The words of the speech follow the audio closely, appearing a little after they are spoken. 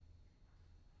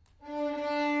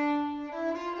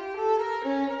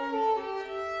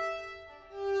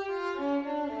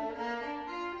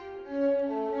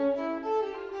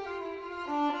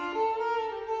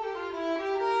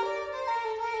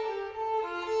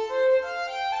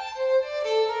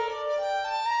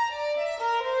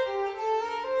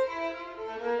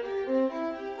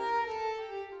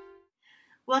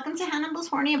Welcome to Hannibal's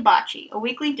Horny Hibachi, a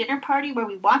weekly dinner party where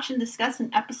we watch and discuss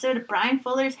an episode of Bryan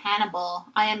Fuller's Hannibal.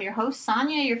 I am your host,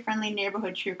 Sonya, your friendly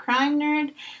neighborhood true crime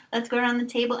nerd. Let's go around the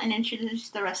table and introduce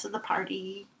the rest of the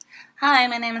party. Hi,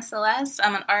 my name is Celeste.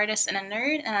 I'm an artist and a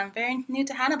nerd, and I'm very new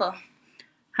to Hannibal.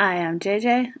 Hi, I'm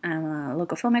JJ. I'm a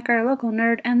local filmmaker, local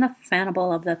nerd, and the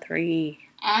Fannibal of the three.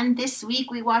 And this week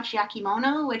we watched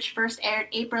Yakimono, which first aired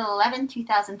April 11,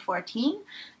 2014.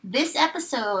 This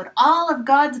episode, all of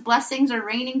God's blessings are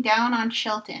raining down on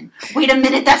Chilton. Wait a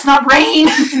minute, that's not rain!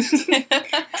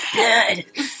 Good.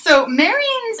 So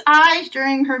Marian's eyes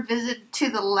during her visit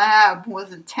to the lab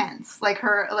was intense. Like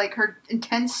her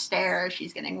intense stare as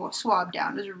she's getting swabbed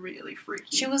down was really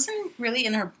freaky. She wasn't really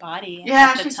in her body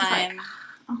at the time.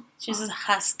 She was a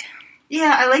husk.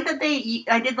 Yeah,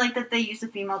 I did like that they used a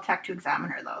female tech to examine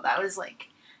her, though. That was like,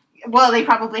 well, they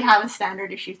probably have a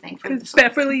standard issue thing for this.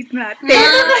 Beverly's not there,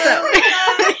 so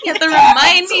you have to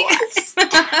remind me.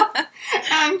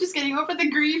 I'm just getting over the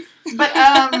grief. But,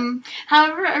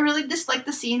 however, I really disliked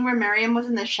the scene where Miriam was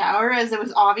in the shower, as it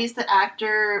was obvious the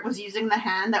actor was using the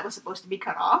hand that was supposed to be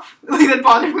cut off. Like, that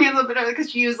bothered me a little bit,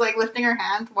 because she was, like, lifting her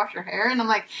hand to wash her hair, and I'm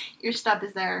like, your stub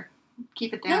is there.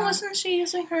 Keep it down. No, wasn't she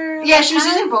using her Yeah, she was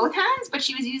using both hands, but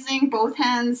she was using both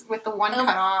hands with the one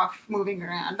cut off, moving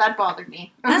around. That bothered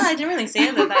me. I didn't really see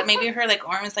it like that. Maybe her,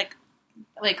 arm is,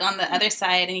 on the other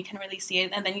side, and you can really see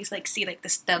it, and then you, see, the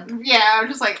stub. Yeah, I was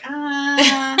just like,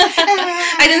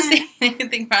 I didn't see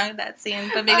anything wrong with that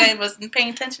scene, but maybe I wasn't paying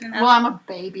attention enough. Well, I'm a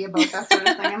baby about that sort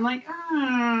of thing. I'm like,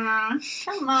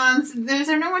 come on. Is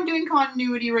there no one doing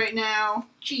continuity right now?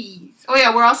 Jeez. Oh,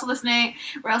 yeah, we're also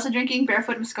drinking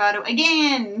Barefoot Moscato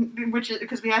again, which is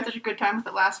because we had such a good time with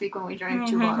it last week when we drank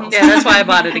 2 bottles. Yeah, that's why I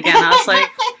bought it again. I was like,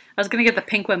 I was going to get the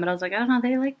pink one, but I was like, I don't know,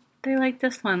 they like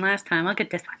this one last time. I'll get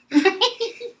this one.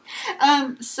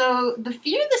 So the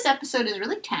fear of this episode is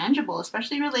really tangible,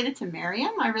 especially related to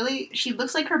Miriam. She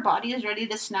looks like her body is ready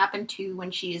to snap in two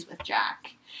when she is with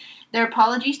Jack. Their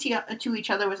apologies to each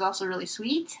other was also really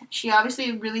sweet. She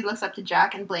obviously really looks up to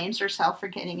Jack and blames herself for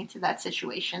getting into that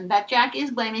situation that Jack is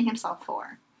blaming himself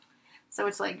for. So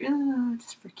it's like,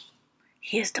 it's freaky.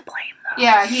 He is to blame, though.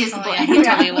 Yeah, he is to blame. He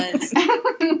totally was.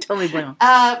 Totally blame him.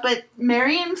 But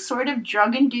Miriam's sort of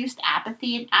drug-induced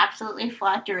apathy and absolutely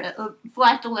flat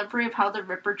delivery of how the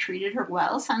Ripper treated her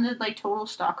well sounded like total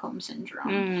Stockholm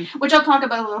Syndrome, which I'll talk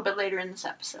about a little bit later in this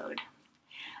episode.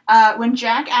 When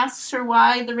Jack asks her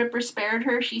why the Ripper spared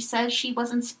her, she says she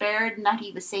wasn't spared and that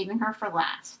he was saving her for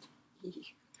last.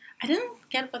 I didn't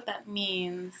get what that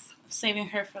means, saving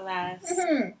her for last.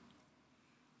 Mm-hmm.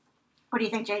 What do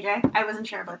you think, JJ? I wasn't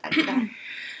sure about that either.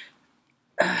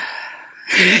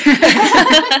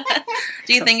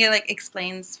 Do you think it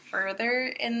explains further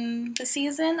in the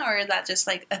season, or is that just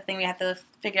a thing we have to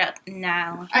figure out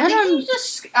now?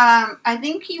 I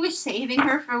think he was saving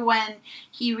her for when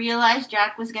he realized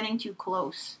Jack was getting too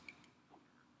close.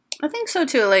 I think so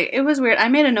too. It was weird. I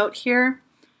made a note here.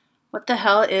 What the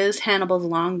hell is Hannibal's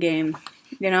long game?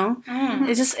 You know,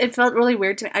 it felt really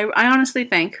weird to me. I honestly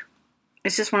think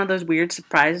it's just one of those weird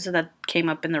surprises that came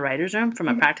up in the writer's room from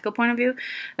a practical point of view.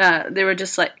 They were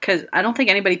just because I don't think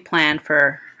anybody planned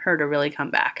for her to really come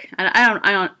back. And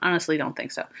I honestly don't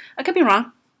think so. I could be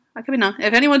wrong. I could be wrong.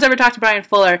 If anyone's ever talked to Bryan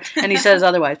Fuller and he says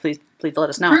otherwise, please let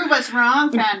us know. Prove us wrong,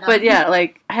 fandom. But yeah,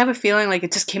 I have a feeling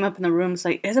it just came up in the room. It's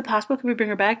is it possible? Could we bring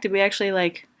her back? Did we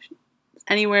actually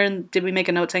anywhere? Did we make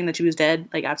a note saying that she was dead?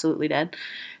 Absolutely dead?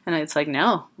 And it's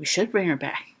no, we should bring her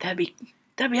back. That'd be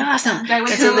awesome. And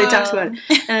so they talked about it.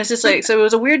 And it's just so it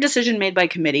was a weird decision made by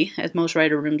committee, as most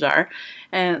writer rooms are.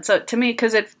 And so to me,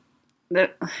 because now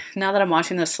that I'm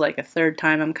watching this a third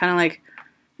time, I'm kind of it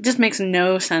just makes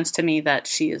no sense to me that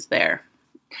she is there.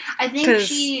 I think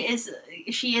she is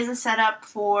a setup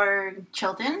for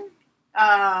Chilton,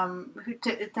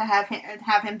 to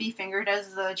have him be fingered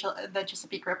as the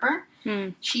Chesapeake Ripper.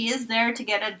 She is there to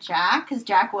get at Jack, because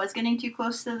Jack was getting too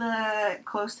close to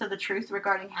the truth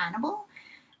regarding Hannibal.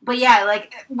 But yeah,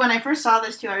 when I first saw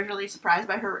this too, I was really surprised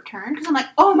by her return, because I'm like,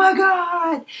 oh my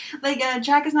god!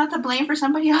 Jack is not to blame for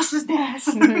somebody else's death.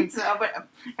 But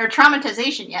her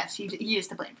traumatization, yes, he is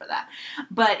to blame for that.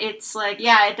 But it's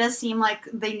it does seem like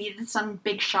they needed some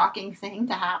big shocking thing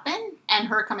to happen, and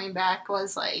her coming back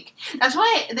was that's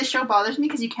why this show bothers me,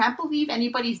 because you can't believe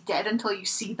anybody's dead until you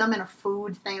see them in a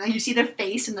food thing. You see their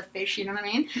face in the fish, you know what I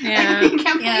mean?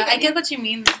 Yeah, I get what you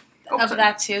mean of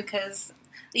that too, because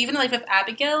even with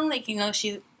Abigail,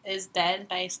 she is dead,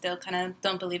 but I still kind of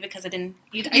don't believe it because I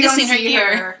just seen her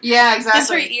ear. Yeah, exactly.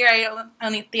 Just her ear,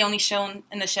 they only shown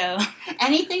in the show.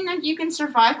 Anything that you can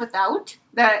survive without,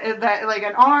 that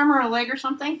an arm or a leg or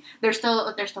something, they're still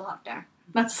out there.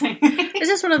 Let's say. It's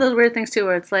just one of those weird things, too,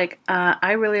 where it's like,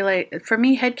 I really like... For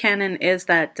me, headcanon is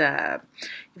that,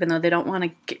 even though they don't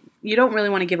want to... You don't really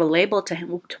want to give a label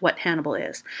to what Hannibal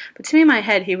is. But to me, in my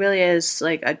head, he really is,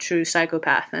 like, a true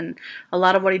psychopath. And a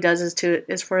lot of what he does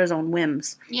is for his own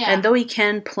whims. Yeah. And though he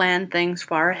can plan things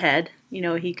far ahead, you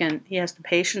know, he has the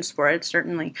patience for it,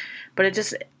 certainly. But it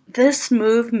just... This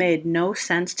move made no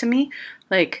sense to me.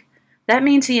 Like, that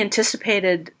means he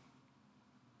anticipated...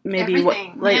 maybe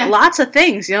lots of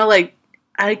things, you know, like,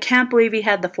 I can't believe he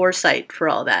had the foresight for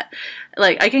all that.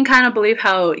 Like, I can kind of believe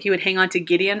how he would hang on to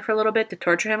Gideon for a little bit to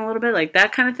torture him a little bit, like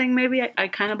that kind of thing, maybe, I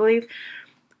kind of believe.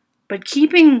 But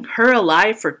keeping her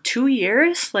alive for 2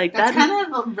 years, like, that's that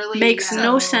kind of really, makes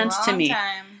no sense to me.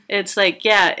 Time. It's like,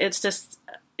 yeah, it's just,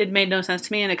 it made no sense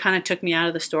to me, and it kind of took me out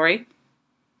of the story.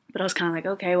 But I was kind of like,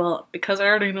 okay, well, because I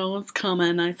already know what's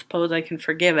coming, I suppose I can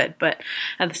forgive it. But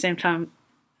at the same time,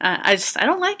 I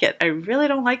don't like it. I really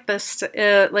don't like this.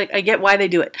 I get why they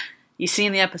do it. You see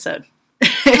in the episode.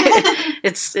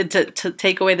 It's to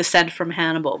take away the scent from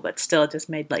Hannibal, but still it just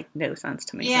made, like, no sense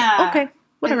to me. Yeah. But, okay,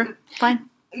 whatever. Fine.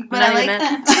 But I like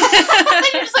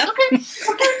that. You're just like,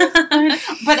 okay.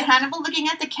 But Hannibal looking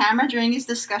at the camera during his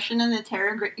discussion in the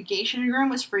interrogation room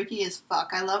was freaky as fuck.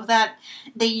 I love that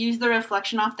they used the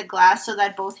reflection off the glass so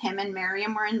that both him and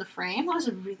Miriam were in the frame. That was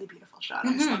a really beautiful shot.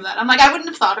 I just love that. I'm like, I wouldn't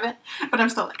have thought of it, but I'm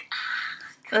still like,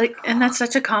 like, and that's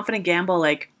such a confident gamble,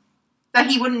 like that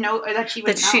he wouldn't know, or that she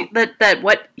would know that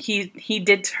what he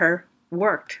did to her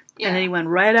worked, and then he went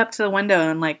right up to the window, and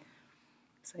I'm like.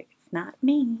 Not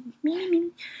me.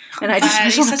 And I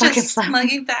just want to fucking slap him.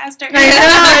 Smuggy bastard. I know,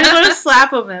 I just want to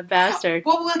slap him, that bastard.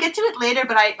 Well, we'll get to it later,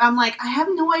 but I'm like, I have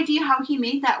no idea how he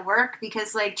made that work,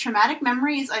 because, like, traumatic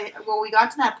memories, we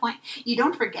got to that point, you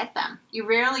don't forget them. You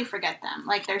rarely forget them.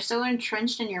 Like, they're so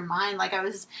entrenched in your mind. Like, I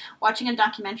was watching a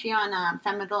documentary on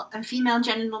female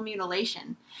genital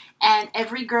mutilation, and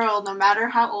every girl, no matter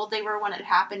how old they were when it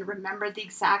happened, remembered the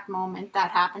exact moment that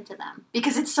happened to them.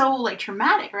 Because it's so, like,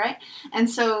 traumatic, right? And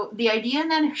so the idea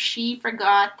that she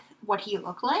forgot what he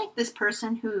looked like, this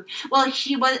person who, well,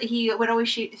 she would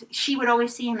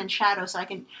always see him in shadow, so I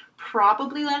can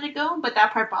probably let it go. But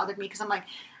that part bothered me, because I'm like,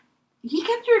 he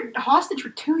kept her hostage for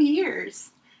 2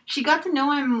 years. She got to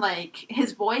know him, like,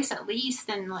 his voice at least,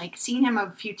 and, like, seen him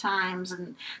a few times,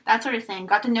 and that sort of thing.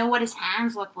 Got to know what his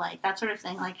hands looked like, that sort of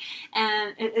thing. Like,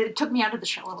 and it took me out of the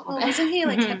show a little bit. Wasn't he,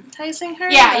 like, hypnotizing her?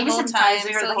 Yeah, he was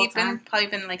hypnotizing her the whole time. So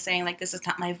he'd been, like, saying, like, this is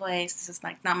not my voice, this is,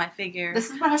 like, not my figure. This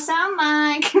is what I sound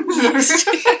like.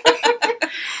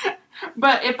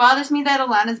 But it bothers me that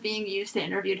Alana's being used to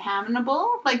interview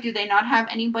Hannibal. Like, do they not have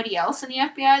anybody else in the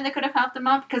FBI that could have helped them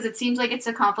out? Because it seems like it's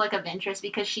a conflict of interest,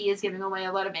 because she is giving away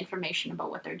a lot of information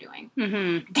about what they're doing.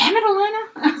 Mm-hmm. Damn it,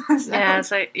 Alana! So. Yeah,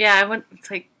 it's like,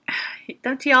 it's like,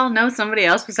 don't you all know somebody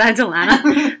else besides Alana?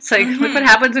 It's like, look what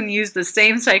happens when you use the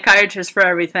same psychiatrist for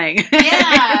everything.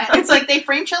 Yeah, it's like they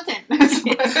frame Chilton. But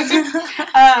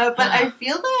I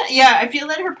feel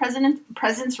that her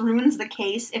presence ruins the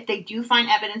case if they do find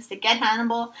evidence to get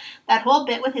Hannibal. That whole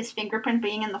bit with his fingerprint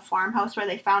being in the farmhouse where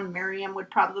they found Miriam would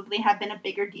probably have been a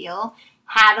bigger deal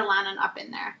had Alana up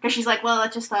in there, because she's like, well,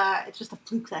 it's just a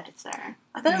fluke that it's there.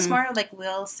 I thought it was more like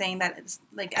Will saying that it's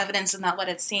like evidence is not what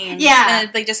it seems. Yeah,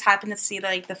 and they just happened to see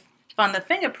found the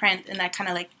fingerprint, and that kind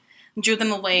of like drew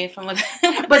them away from what.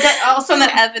 But that also from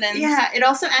that evidence. Yeah, it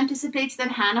also anticipates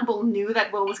that Hannibal knew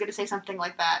that Will was going to say something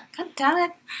like that. God damn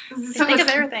it! So think of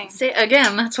everything. See,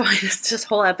 again, that's why this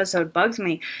whole episode bugs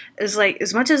me. Is like,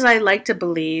 as much as I like to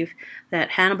believe that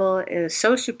Hannibal is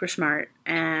so super smart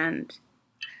and,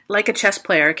 like a chess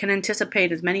player, can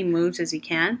anticipate as many moves as he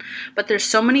can, but there's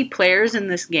so many players in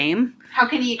this game. How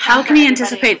can he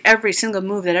anticipate every single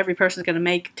move that every person's going to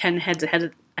make 10 heads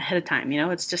ahead of time? You know,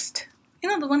 it's just. You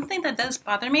know, the one thing that does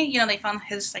bother me, you know, they found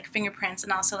his like fingerprints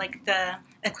and also like the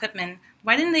equipment.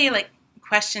 Why didn't they like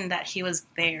question that he was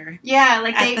there? Yeah,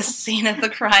 like at the scene of the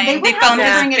crime, they found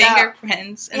his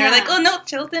fingerprints, and they're like, "Oh no,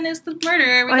 Chilton is the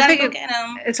murderer. We gotta go get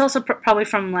him." It's also probably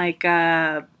from like.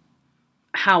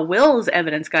 How Will's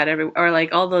evidence got or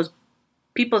like all those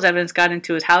people's evidence got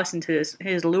into his house, into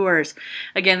his lures.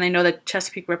 Again, they know that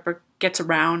Chesapeake Ripper gets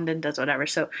around and does whatever.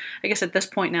 So I guess at this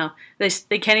point now, they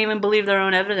can't even believe their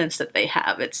own evidence that they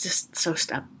have. It's just so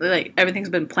stuff. Like, everything's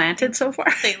been planted so far.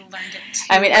 They learned it.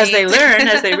 I mean, as they learn,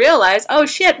 as they realize, oh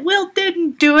shit, Will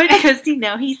didn't do it because, you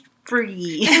know, he's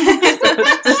free. So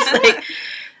it's just like.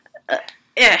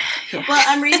 Yeah. Well,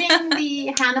 I'm reading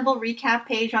the Hannibal recap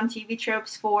page on TV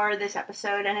Tropes for this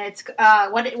episode, and it's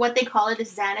what they call it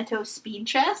is Xanatos Speed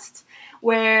Chest,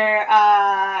 where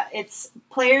it's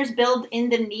players build in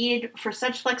the need for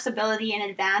such flexibility in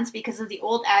advance because of the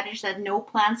old adage that no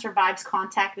plan survives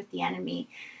contact with the enemy.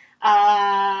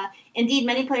 Indeed,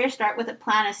 many players start with a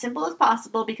plan as simple as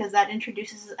possible because that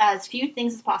introduces as few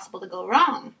things as possible to go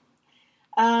wrong.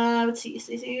 Let's see.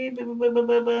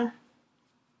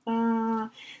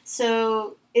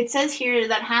 So it says here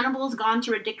that Hannibal's gone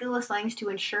to ridiculous lengths to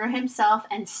ensure himself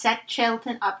and set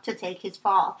Chilton up to take his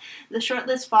fall. The short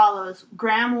list follows.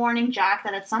 Graham warning Jack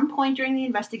that at some point during the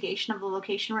investigation of the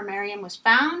location where Miriam was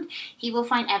found, he will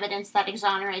find evidence that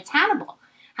exonerates Hannibal.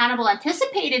 Hannibal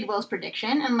anticipated Will's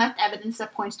prediction and left evidence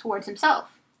that points towards himself.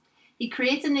 He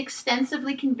creates an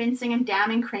extensively convincing and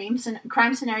damning crime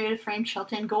scenario to frame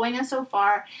Chilton, going as so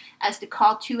far as to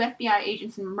call 2 FBI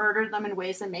agents and murder them in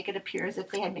ways that make it appear as if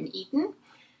they had been eaten.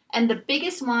 And the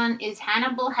biggest one is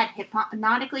Hannibal had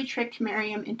hypnotically tricked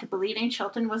Miriam into believing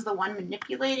Chilton was the one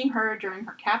manipulating her during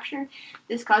her capture.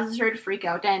 This causes her to freak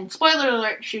out and, spoiler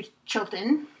alert, shoot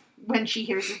Chilton when she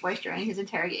hears his voice during his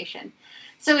interrogation.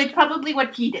 So it's probably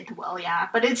what he did to Will, yeah.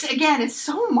 But it's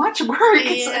so much work.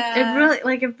 Yeah.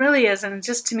 It really is, and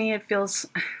just to me, it feels,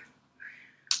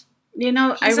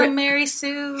 He's a Mary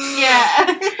Sue.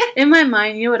 Yeah. In my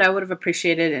mind, what I would have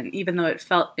appreciated, and even though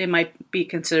it might be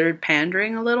considered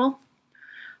pandering a little,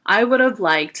 I would have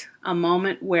liked a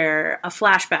moment where a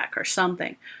flashback or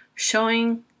something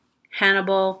showing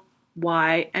Hannibal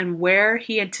why and where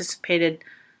he anticipated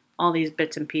all these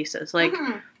bits and pieces,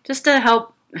 just to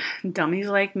help dummies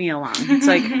like me along. It's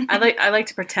like I like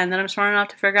to pretend that I'm smart enough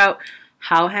to figure out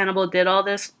how Hannibal did all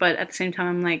this, but at the same time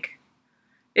I'm like,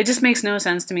 it just makes no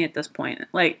sense to me at this point.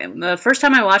 Like, the first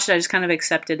time I watched it, I just kind of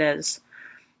accepted as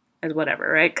whatever,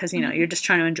 right? Because you're just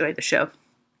trying to enjoy the show.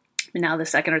 And now the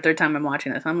second or third time I'm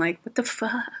watching this, I'm like, what the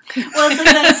fuck? Well, it's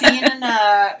like that scene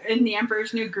in The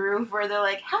Emperor's New Groove where they're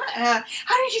like, how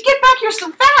did you get back here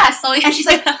so fast? Oh, yeah. And she's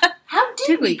like, how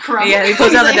did we crumble? Yeah, he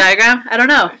pulls out the diagram. I don't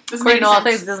know. According to all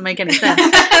things, it doesn't make any sense.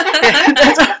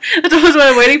 That's what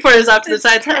I'm waiting for is off to the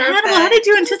side. Hannibal, how did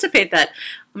you anticipate that?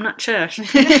 I'm not sure.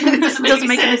 It doesn't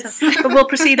make any sense. But we'll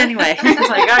proceed anyway. It's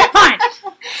like, all right, fine.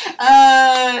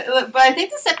 But I think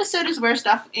this episode is where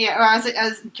stuff,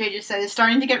 as Jay just said, is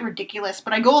starting to get ridiculous.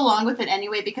 But I go along with it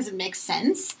anyway because it makes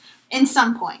sense in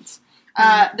some points.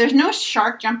 There's no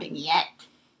shark jumping yet,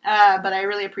 but I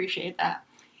really appreciate that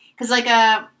because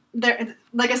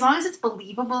as long as it's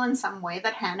believable in some way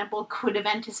that Hannibal could have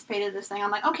anticipated this thing, I'm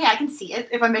like, okay, I can see it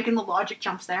if I'm making the logic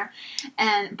jumps there.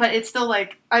 But it's still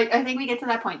like, I think we get to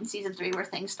that point in season 3 where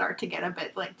things start to get a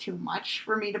bit like too much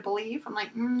for me to believe. I'm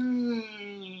like,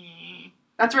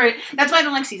 that's why I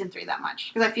don't like season 3 that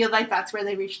much, because I feel like that's where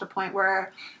they reached the point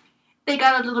where they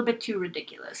got a little bit too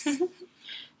ridiculous.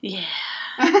 Yeah.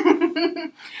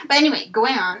 But anyway,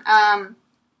 going on.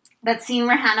 That scene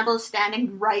where Hannibal's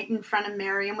standing right in front of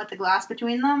Miriam with the glass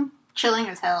between them, chilling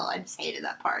as hell. I just hated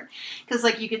that part. Because,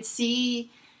 you could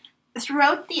see,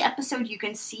 throughout the episode, you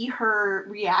can see her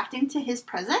reacting to his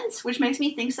presence, which makes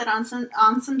me think that on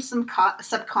some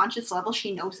subconscious level,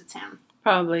 she knows it's him.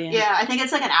 Probably, yeah. Yeah, I think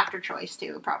it's like an actor choice,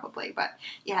 too, probably. But,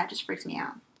 yeah, it just freaks me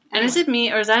out. Anyway. And is it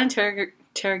me, or is that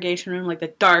interrogation room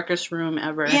the darkest room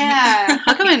ever? Yeah.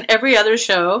 How come in every other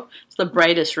show, it's the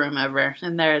brightest room ever,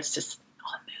 and there it's just...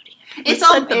 It's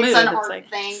an art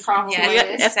thing, probably.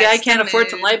 Yeah, FBI can't afford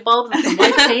some light bulbs and some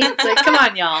white paint. It's like, come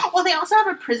on, y'all. Well, they also have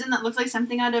a prison that looks like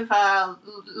something out of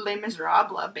Les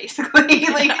Miserables, basically.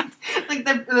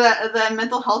 The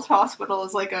mental health hospital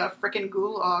is like a freaking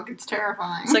gulag. It's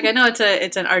terrifying. It's like, I know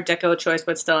it's an Art Deco choice,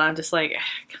 but still, I'm just like,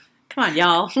 come on,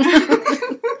 y'all.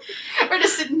 We're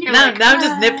just sitting here now I'm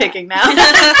just nitpicking now.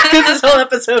 This whole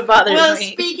episode bothers me. Well,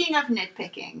 speaking of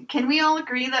nitpicking, can we all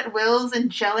agree that Will's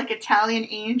angelic Italian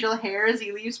angel hair as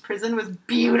he leaves prison was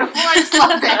beautiful? I just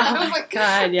loved it. I was like,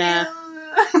 God, yeah.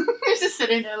 He's just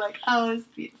sitting there like, oh, it's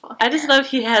beautiful hair. I just love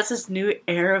he has this new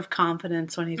air of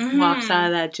confidence when he walks out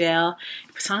of that jail.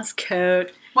 He puts on his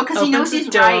coat. Well, because he knows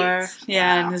he's right.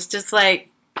 Yeah, and it's just like,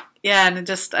 yeah, and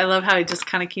I love how he just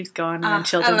kind of keeps going, and then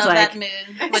Chilton's I love that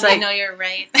mood, when you know you're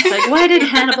right. It's like, why did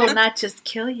Hannibal not just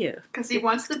kill you? Because he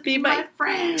wants to be my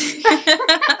friend.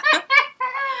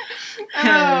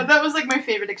 That was like my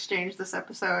favorite exchange this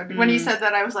episode. When he said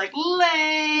that, I was like,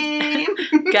 lame.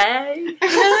 Gay.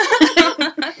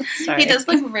 He does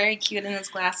look very cute in his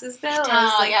glasses, though.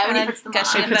 When he puts them on.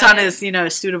 He puts on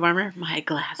his, suit of armor. My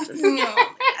glasses.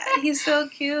 He's so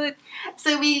cute.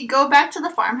 So we go back to the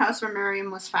farmhouse where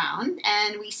Miriam was found,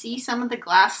 and we see some of the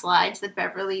glass slides that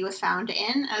Beverly was found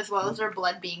in, as well as her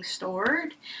blood being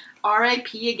stored.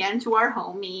 R.I.P. again to our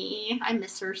homie. I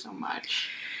miss her so much.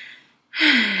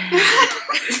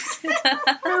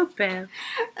 Oh, Bev.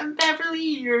 Beverly,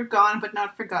 you're gone but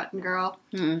not forgotten, girl.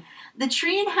 Mm. The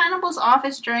tree in Hannibal's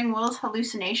office during Will's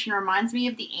hallucination reminds me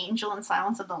of the angel in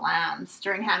Silence of the Lambs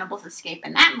during Hannibal's escape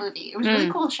in that movie. It was a really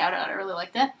cool shout out. I really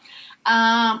liked it.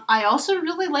 I also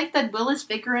really like that Will is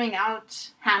figuring out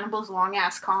Hannibal's long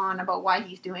ass con about why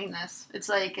he's doing this. It's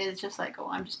just like, oh,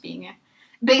 I'm just being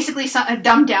basically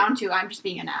dumbed down to I'm just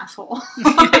being an asshole.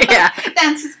 Yeah.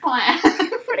 That's his plan.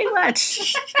 Pretty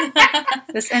much.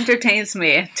 This entertains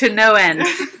me to no end.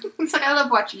 It's like, I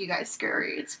love watching you guys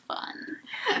scurry. It's fun.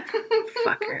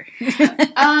 Fucker.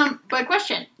 But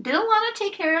question, did Alana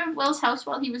take care of Will's house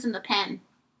while he was in the pen?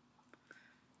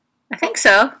 I think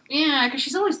so. Yeah, because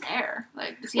she's always there.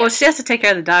 She has to take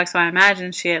care of the dog, so I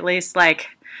imagine she at least,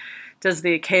 does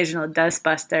the occasional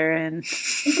dustbuster and,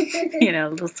 a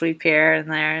little sweep here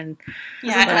and there. And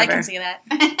yeah, I can see that.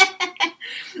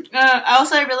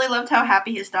 Also, I really loved how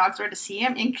happy his dogs were to see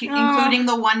him, including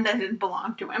the one that didn't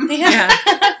belong to him. Yeah.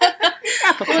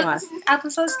 Applesauce.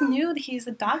 Applesauce knew that he's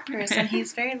a dog person.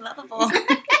 He's very lovable.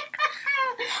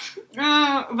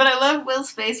 But I love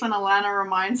Will's face when Alana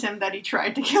reminds him that he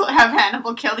tried to have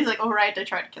Hannibal killed. He's like, "Oh right, I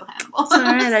tried to kill Hannibal." It's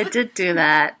alright, I did do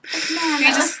that.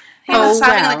 He was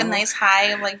having a nice high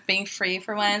of being free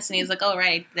for once, and he's like, "Oh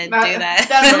right, did do that."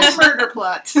 That little murder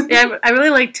plot. Yeah, I really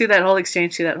like too that whole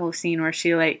exchange, that whole scene where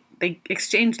she they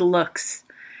exchange looks,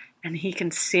 and he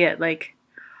can see it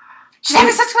she's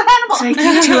having sex with Hannibal. It's like,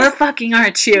 you two are fucking,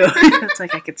 aren't you? It's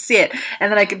like, I could see it.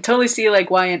 And then I can totally see,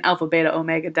 why in Alpha, Beta,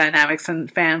 Omega dynamics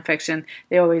and fan fiction,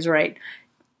 they always write,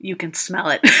 you can smell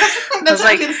it. I was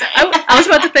like, I was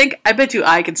about to think, I bet you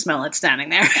I can smell it standing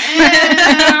there.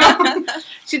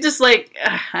 She just,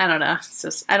 I don't know. It's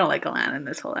just, I don't like Alana in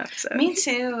this whole episode. Me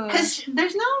too. Because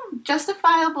there's no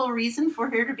justifiable reason for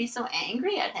her to be so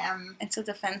angry at him. It's so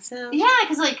defensive. Yeah,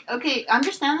 because, okay,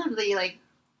 understandably,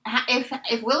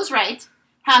 if Will's right,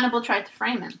 Hannibal tried to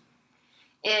frame him.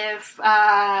 If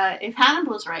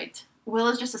Hannibal's right, Will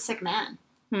is just a sick man,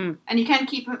 and you can't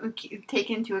take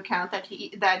into account that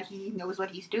he knows what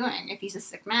he's doing if he's a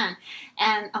sick man.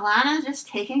 And Alana is just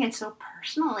taking it so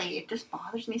personally. It just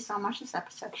bothers me so much this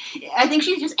episode. I think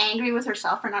she's just angry with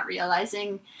herself for not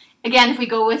realizing. Again, if we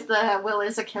go with the Will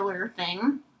is a killer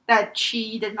thing, that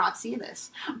she did not see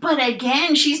this. But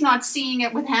again, she's not seeing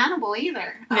it with Hannibal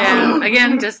either. Yeah,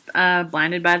 again, just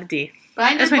blinded by the D.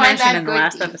 As we mentioned in the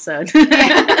last episode.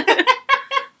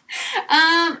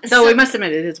 So we must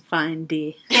admit it is a fine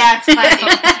D. Yeah, it's fine.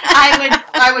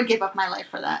 I would give up my life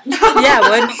for that. Yeah, I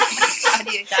would. How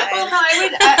do you guys? Well, no,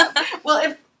 I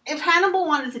would. If Hannibal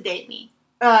wanted to date me,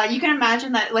 you can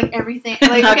imagine that everything.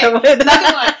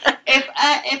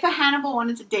 If a Hannibal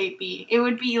wanted to date me, it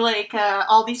would be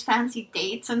all these fancy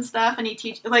dates and stuff, and he'd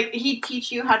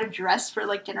teach you how to dress for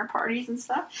dinner parties and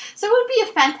stuff. So it would be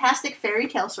a fantastic fairy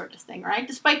tale sort of thing, right?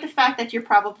 Despite the fact that you're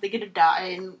probably going to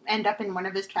die and end up in one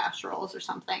of his casseroles or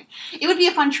something, it would be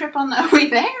a fun trip on the way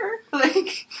there.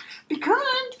 Be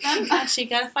good. Actually,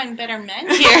 gotta find better men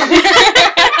here.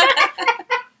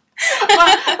 Well,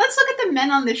 let's look at the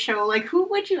men on this show. Who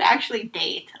would you actually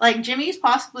date? Jimmy's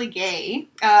possibly gay.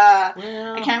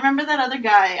 I can't remember that other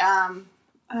guy.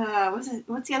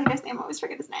 What's the other guy's name? I always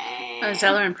forget his name.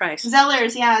 Zeller and Price.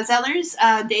 Zellers, yeah. Zellers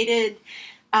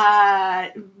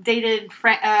dated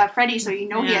Freddie, so he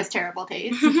has terrible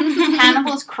taste.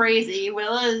 Hannibal's crazy.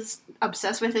 Will is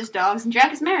obsessed with his dogs, and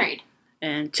Jack is married.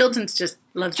 And Chilton's just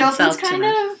loves himself too much. Chilton's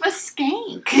kind of a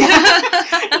skank.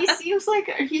 He seems like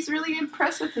he's really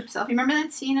impressed with himself. You remember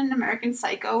that scene in American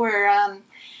Psycho where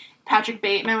Patrick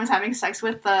Bateman was having sex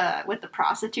with the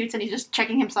prostitutes and he's just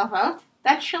checking himself out?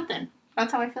 That's Chilton.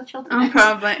 That's how I feel Chilton is.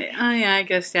 Probably. Oh, yeah, I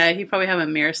guess, yeah. He probably have a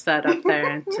mirror set up there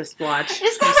and just watch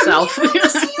Is that himself. A mirror on the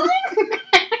ceiling?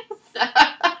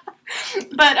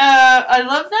 But I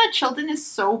love that Chilton is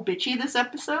so bitchy this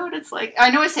episode. It's I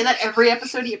know I say that every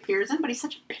episode he appears in, but he's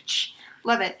such a bitch.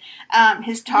 Love it.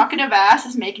 His talkative ass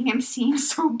is making him seem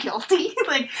so guilty.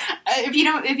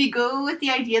 If you go with the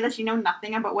idea that you know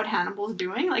nothing about what Hannibal's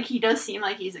doing, he does seem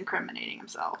like he's incriminating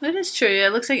himself. It is true. Yeah,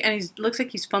 it looks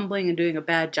like he's fumbling and doing a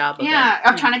bad job of it.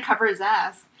 Yeah, trying to cover his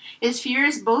ass. His fear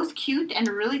is both cute and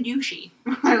really douchey.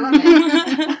 I love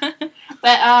it.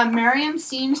 But Miriam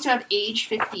seems to have aged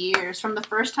 50 years. From the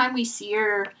first time we see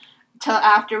her till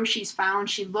after she's found,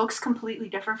 she looks completely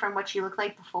different from what she looked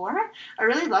like before. I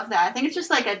really love that. I think it's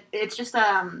just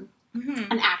an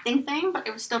acting thing, but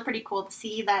it was still pretty cool to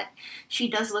see that she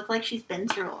does look like she's been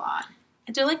through a lot.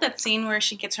 I do like that scene where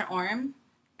she gets her arm.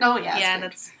 Oh yeah,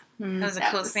 that was a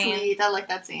cool scene. Sweet. I like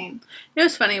that scene. It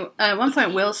was funny. At one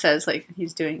point, Will says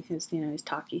he's doing his his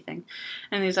talky thing,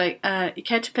 and he's like, "You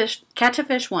catch a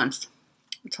fish once,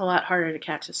 it's a lot harder to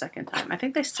catch the second time. I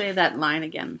think they say that line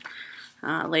again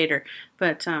later.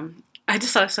 But I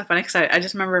just thought it was so funny because I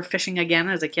just remember fishing again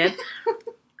as a kid.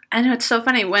 I know, it's so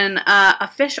funny. When a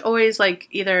fish always, like,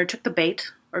 either took the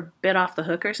bait or bit off the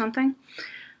hook or something,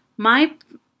 my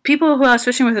people who I was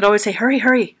fishing with would always say, hurry,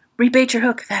 hurry, rebait your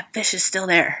hook. That fish is still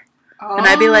there. Oh. And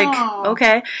I'd be like,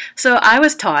 okay. So I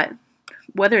was taught,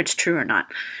 whether it's true or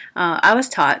not, I was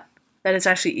taught that it's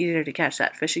actually easier to catch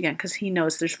that fish again because he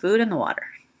knows there's food in the water.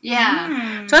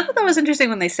 Yeah. So I thought that was interesting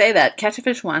when they say that. Catch a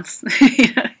fish once.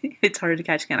 It's harder to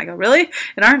catch again. I go, really?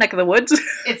 In our neck of the woods?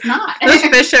 It's not. Those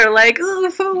fish are like, oh,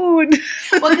 food.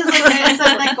 Well, because it's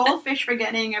like goldfish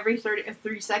forgetting every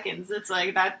 3 seconds. It's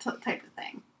like that type of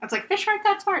thing. It's like, fish aren't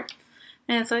that smart.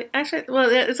 And it's like, actually, well,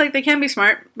 it's like they can be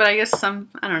smart, but I guess some,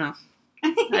 I don't know.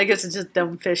 I guess it's just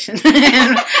dumb fish in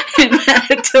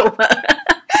Manitoba.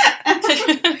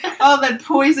 All that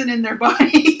poison in their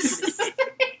bodies.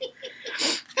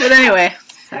 But anyway.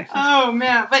 Oh,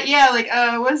 man. But yeah, like,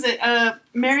 was it,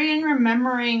 Marion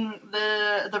remembering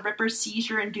the Ripper's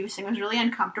seizure-inducing was really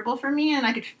uncomfortable for me, and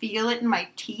I could feel it in my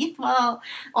teeth while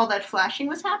all that flashing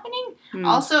was happening.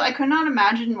 Also, I could not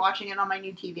imagine watching it on my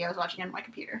new TV. I was watching it on my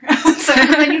computer. So,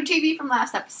 my new TV from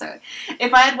last episode.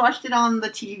 If I had watched it on the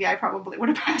TV, I probably would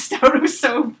have passed out. It was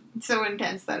so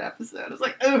intense, that episode. I was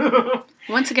like, ugh.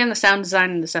 Once again, the sound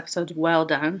design in this episode's well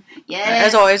done. Yes.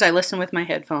 As always, I listen with my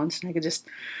headphones, and I could just...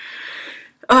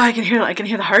 Oh, I can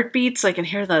hear the heartbeats. I can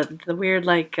hear the weird,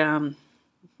 like,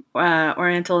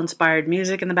 Oriental-inspired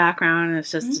music in the background.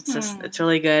 It's it's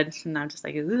really good. And I'm just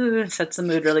like, ooh, it sets the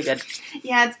mood really good.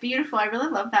 Yeah, it's beautiful. I really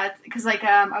love that because, like,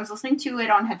 I was listening to it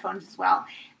on headphones as well,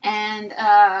 and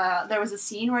there was a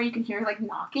scene where you can hear, like,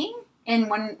 knocking in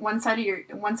one side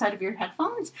of your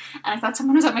headphones, and I thought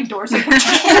someone was at my door. So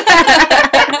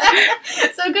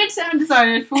good sound design.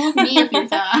 It fooled me a few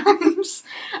times.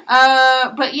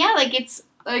 But yeah, like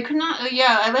I could not.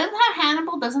 Yeah, I love how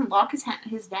Hannibal doesn't lock his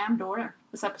damn door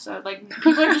this episode. Like,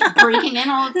 people are just breaking in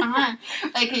all the time.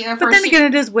 Like, but then again,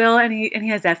 it is Will, and he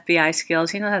has FBI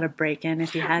skills. He knows how to break in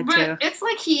if he had to. It's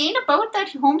like he ain't about that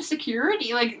home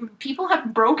security. Like, people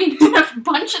have broken in a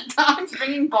bunch of times,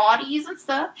 bringing bodies and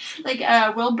stuff. Like,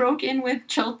 Will broke in with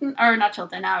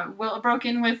Will broke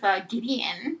in with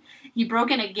Gideon. He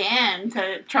broke in again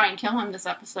to try and kill him this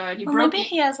episode. Maybe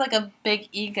he has, like, a big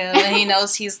ego, and he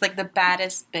knows he's, like, the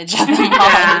baddest bitch of them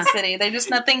all in the city. There's just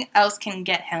nothing else can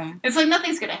get him. It's like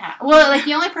nothing's gonna happen. Well, like,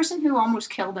 the only person who almost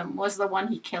killed him was the one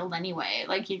he killed anyway.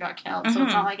 Like, he got killed, so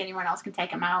it's not like anyone else can take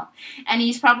him out. And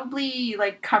he's probably,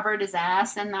 like, covered his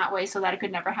ass in that way so that it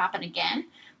could never happen again.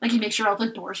 Like, he makes sure all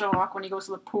the doors are locked when he goes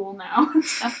to the pool now and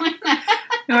stuff like that.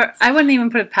 Or I wouldn't even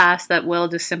put it past that Will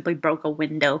just simply broke a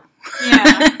window.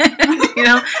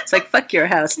 Yeah. It's like, fuck your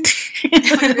house.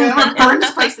 It's like, I'm going to burn this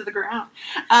place to the ground.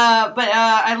 But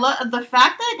I love the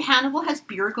fact that Hannibal has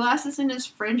beer glasses in his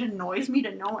fridge annoys me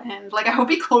to no end. Like, I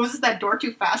hope he closes that door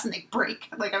too fast and they break.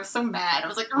 Like, I was so mad. I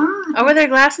was like, Oh, were there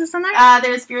glasses in there?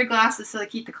 There's beer glasses so they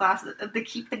keep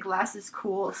the glasses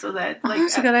cool so that, like... Oh,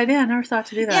 that's a good idea. I never thought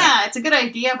to do that. Yeah, it's a good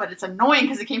idea, but it's annoying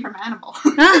because it came from Hannibal.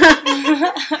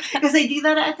 Because they do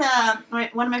that at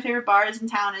one of my favorite bars in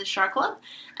town is Shark Club,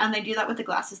 and they do that with the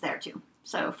glasses there too.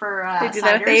 So for they do ciders,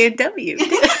 that with A&W.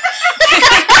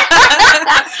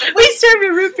 We serve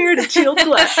your root beer in a chilled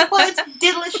glass. Well, it's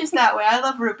delicious that way. I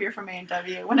love root beer from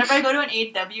A&W. Whenever I go to an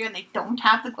A&W and they don't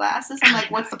have the glasses, I'm like,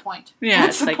 what's the point? Yeah,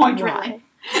 what's the like, point, why? really?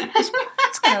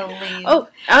 It's gonna leave. Oh,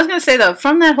 I was gonna say though,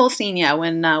 from that whole scene,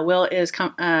 when Will is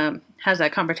has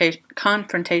that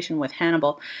confrontation with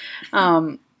Hannibal,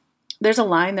 there's a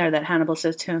line there that Hannibal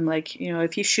says to him, like,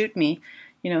 if you shoot me,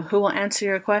 who will answer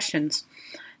your questions?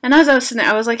 And as I was sitting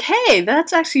there, I was like, hey,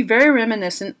 that's actually very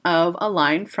reminiscent of a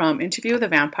line from Interview with a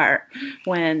Vampire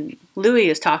when Louis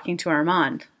is talking to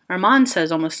Armand. Armand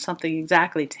says almost something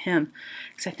exactly to him.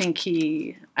 Because I think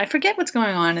I forget what's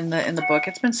going on in the book.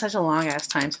 It's been such a long-ass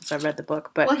time since I've read the book.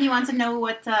 But well, he wants to know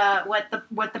what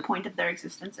the point of their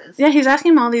existence is. Yeah, he's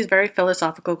asking him all these very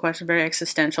philosophical questions, very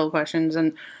existential questions.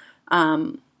 And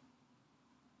then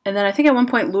I think at one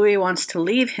point Louis wants to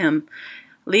leave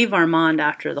Armand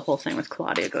after the whole thing with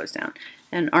Claudia goes down.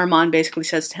 And Armand basically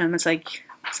says to him, it's like,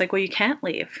 well, you can't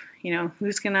leave.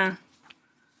 Who's gonna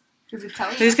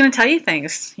tell you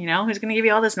things? Who's gonna give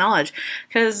you all this knowledge?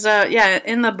 Because,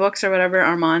 in the books or whatever,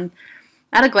 Armand,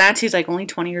 at a glance, he's like only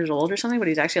 20 years old or something, but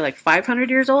he's actually like 500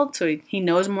 years old, so he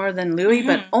knows more than Louis,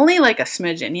 but only like a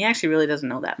smidgen. He actually really doesn't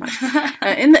know that much.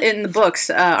 In the books,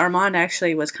 Armand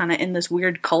actually was kind of in this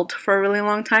weird cult for a really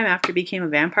long time after he became a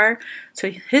vampire,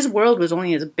 so his world was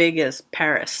only as big as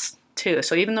Paris too.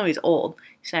 So even though he's old,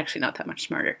 he's actually not that much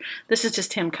smarter. This is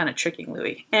just him kind of tricking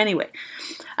Louis. Anyway,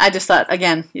 I just thought,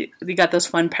 again, you got those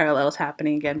fun parallels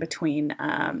happening again between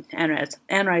Anne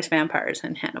Rice vampires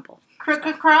and Hannibal.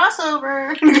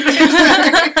 Crossover.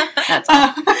 That's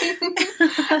all.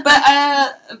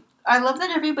 But I love that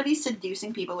everybody's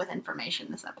seducing people with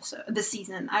information this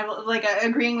season. I like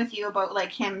agreeing with you about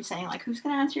like him saying like, "Who's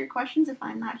going to answer your questions if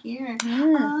I'm not here?" And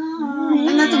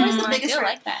that's always the biggest.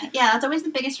 That's always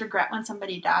the biggest regret when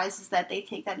somebody dies is that they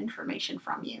take that information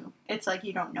from you. It's like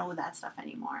you don't know that stuff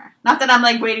anymore. Not that I'm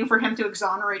like waiting for him to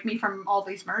exonerate me from all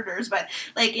these murders, but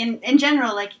like in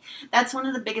general, like that's one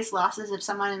of the biggest losses if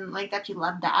someone like that you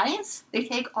love dies. They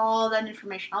take all that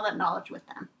information, all that knowledge with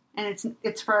them. And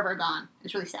it's forever gone.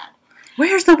 It's really sad.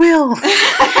 Where's the will?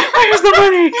 Where's the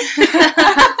money?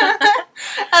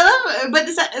 I love it, but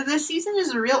this season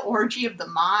is a real orgy of the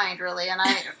mind, really. And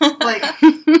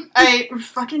I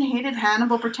fucking hated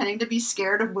Hannibal pretending to be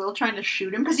scared of Will trying to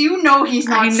shoot him because you know he's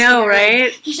not. I know, scared.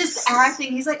 Right? He's just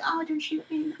acting. He's like, "Oh, don't shoot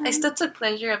me." I still took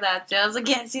pleasure of that. I was like,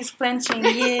 "Yes, he's flinching."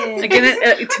 Yeah.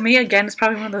 Again, to me, it's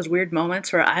probably one of those weird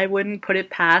moments where I wouldn't put it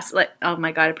past. Like, oh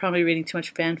my god, I'm probably reading too much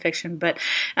fan fiction, but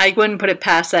I wouldn't put it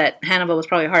past that Hannibal was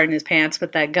probably hard in his pants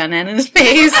with that gun in his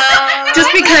face,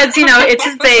 just because it's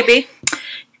his baby.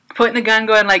 Pointing the gun,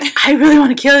 going like, "I really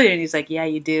want to kill you," and he's like, "Yeah,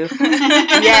 you do.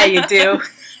 Yeah, you do."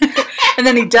 And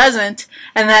then he doesn't,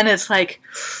 and then it's like,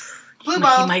 he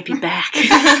might be back. God,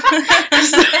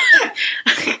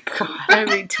 I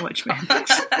read too much fan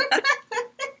fiction.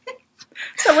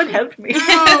 Someone help me.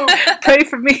 No. Pray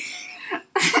for me.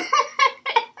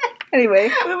 Anyway,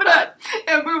 moving on.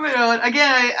 Yeah, moving on.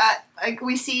 Again,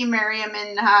 we see Miriam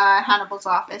in Hannibal's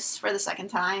office for the second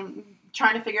time,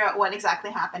 trying to figure out what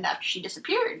exactly happened after she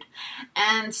disappeared.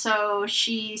 And so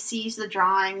she sees the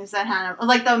drawings that Hannibal...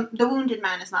 Like, the wounded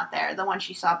man is not there, the one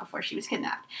she saw before she was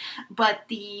kidnapped. But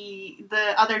the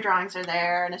other drawings are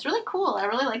there, and it's really cool. I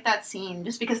really like that scene,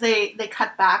 just because they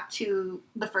cut back to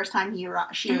the first time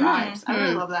she arrives. I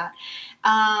really love that.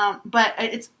 But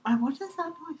it's... What is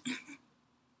that noise?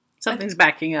 Something's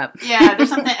backing up. Yeah, there's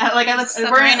something like we're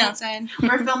outside.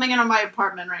 We're filming it on my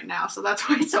apartment right now, so that's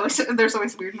why there's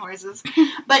always weird noises.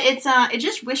 But it's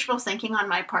just wishful thinking on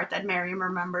my part that Miriam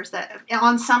remembers that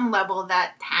on some level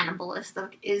that Hannibal is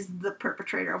the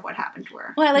perpetrator of what happened to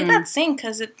her. Well, I like that scene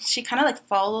because she kind of like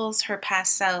follows her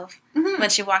past self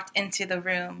when she walked into the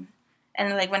room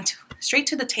and like went straight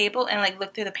to the table and like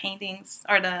looked through the paintings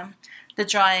or the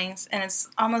drawings, and it's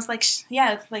almost like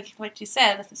like what you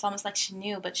said, it's almost like she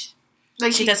knew, but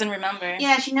she doesn't remember.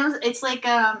 Yeah, she knows. It's like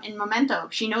in Memento,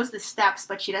 she knows the steps,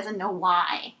 but she doesn't know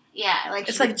why. Yeah, like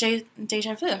it's like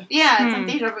deja vu. Yeah, it's like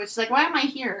deja vu. She's like, "Why am I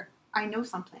here? I know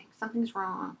something's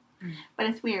wrong." But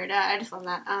it's weird. I just love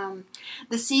that.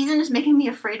 The season is making me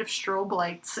afraid of strobe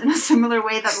lights in a similar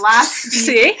way that last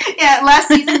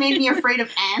season made me afraid of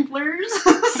antlers.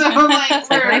 So like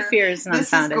my fear is unfounded.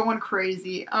 This is going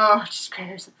crazy. Oh, it just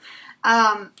scares.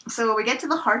 So we get to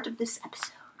the heart of this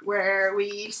episode where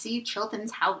we see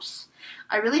Chilton's house.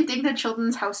 I really think that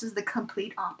Chilton's house is the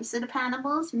complete opposite of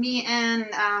Hannibal's. Me and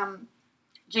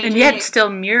JJ, and yet still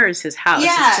mirrors his house.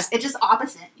 Yeah, it's just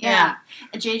opposite. Yeah.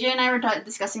 JJ and I were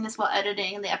discussing this while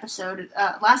editing the episode,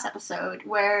 last episode,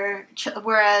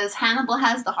 whereas Hannibal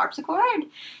has the harpsichord,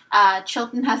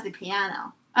 Chilton has the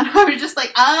piano. And I was just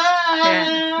like,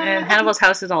 Yeah, and Hannibal's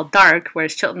house is all dark,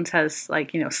 whereas Chilton's has,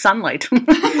 like, sunlight.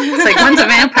 It's like, one's a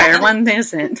vampire, one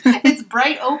isn't. It's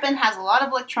bright open, has a lot of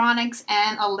electronics,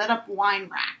 and a lit-up wine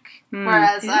rack.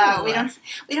 Whereas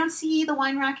we don't see the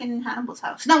wine rack in Hannibal's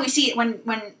house. No, we see it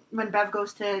when Bev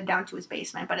goes down to his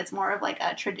basement, but it's more of like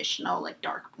a traditional, like,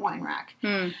 dark wine rack.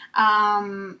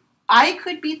 I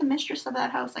could be the mistress of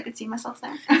that house. I could see myself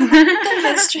there. The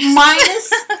mistress. minus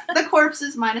the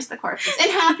corpses.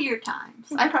 In happier times.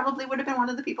 I probably would have been one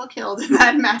of the people killed in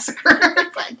that massacre.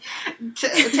 But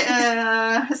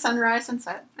sunrise,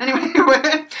 sunset. Anyway,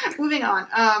 moving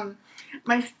on.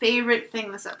 My favorite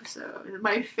thing this episode,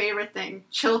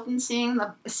 Chilton seeing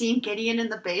Gideon in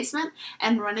the basement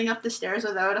and running up the stairs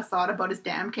without a thought about his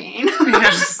damn cane. I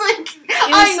was just like,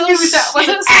 I knew that was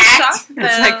an act.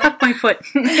 It's like, fuck my foot.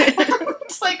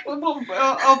 It's like,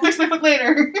 I'll fix my foot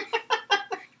later.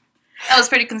 I was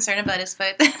pretty concerned about his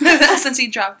foot since he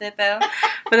dropped it, though.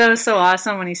 But that was so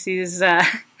awesome when he sees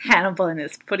Hannibal in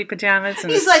his footy pajamas.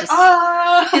 And he's like,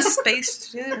 oh! His space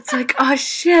suit. It's like, oh,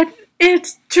 shit.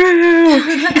 It's true.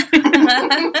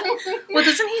 Well,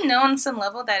 doesn't he know on some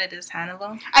level that it is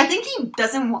Hannibal? I think he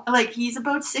doesn't, he's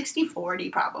about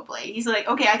 60-40 probably. He's like,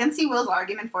 okay, I can see Will's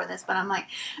argument for this, but I'm like,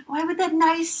 why would that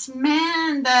nice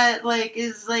man that,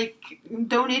 is,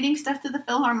 donating stuff to the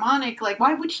Philharmonic,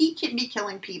 why would he be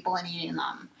killing people and eating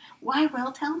them? Why,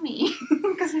 Will? Tell me.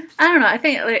 I don't know. I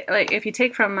think, if you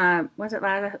take from, was it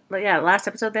last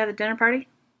episode they had a dinner party?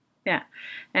 Yeah.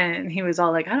 And he was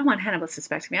all like, I don't want Hannibal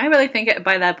suspecting me. I really think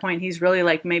by that point he's really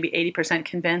maybe 80%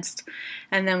 convinced.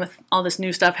 And then with all this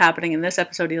new stuff happening in this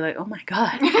episode, he's like, oh my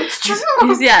God. It's true.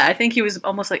 I think he was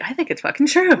almost like, I think it's fucking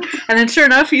true. And then sure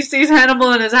enough, he sees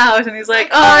Hannibal in his house and he's like,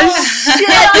 oh shit.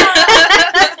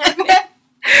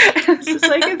 It's just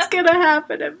it's gonna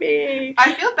happen to me.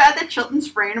 I feel bad that Chilton's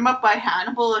framing him up by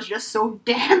Hannibal is just so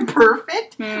damn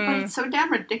perfect, but it's so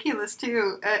damn ridiculous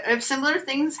too. If similar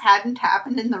things hadn't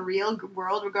happened in the real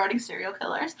world regarding serial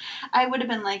killers, I would have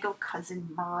been like, oh, Cousin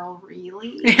Merle,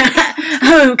 really?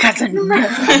 Oh, Cousin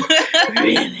Merle,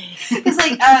 really?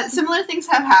 Because similar things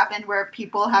have happened where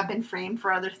people have been framed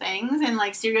for other things, and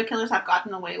serial killers have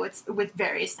gotten away with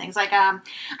various things. I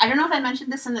don't know if I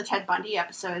mentioned this in the Ted Bundy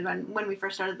episode when we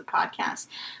first started the podcast,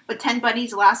 but Ted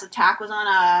Bundy's last attack was on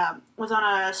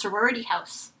a sorority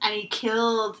house, and he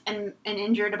killed and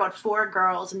injured about 4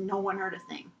 girls, and no one heard a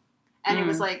thing. And it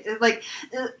was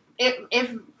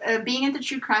if being into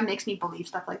true crime makes me believe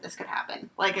stuff like this could happen.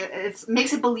 It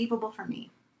makes it believable for me.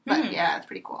 But yeah, it's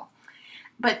pretty cool.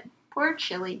 But poor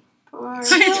Chili. Poor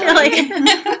Chili.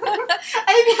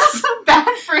 I feel so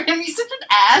bad for him. He's such an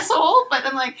asshole, but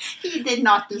I'm like, he did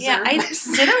not deserve this.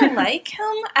 I didn't like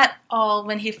him at all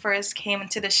when he first came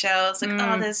into the show. I was like,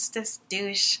 oh, this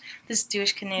douche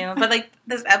canoe. But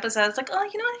this episode, it's like, oh,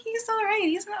 you know what? He's alright.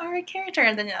 He's an alright character.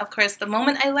 And then, of course, the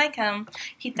moment I like him,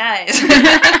 he dies.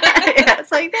 Yeah,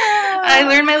 it's like, no. I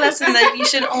learned my lesson that you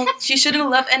shouldn't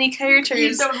love any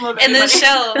characters in the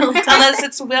show unless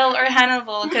it's Will or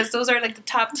Hannibal, because those are the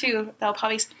top 2 that'll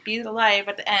probably be alive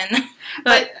at the end.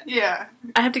 But yeah,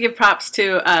 I have to give props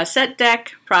to set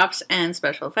deck, props, and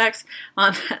special effects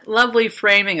on that lovely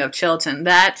framing of Chilton.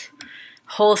 That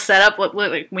whole setup,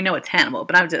 we know it's Hannibal,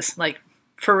 but I'm just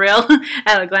for real,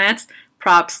 at a glance,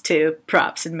 props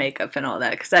and makeup and all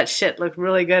that, because that shit looked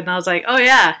really good, and I was like, oh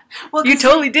yeah, well, you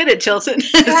totally did it, Chilton.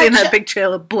 Seeing that big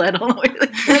trail of blood all the way.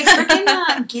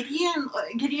 Freaking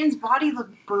Gideon's body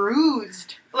looked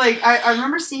bruised. I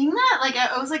remember seeing that.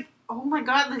 I was like, oh my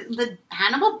God, the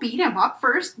Hannibal beat him up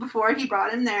first before he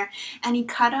brought him there, and he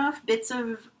cut off bits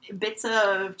of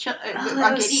Gideon.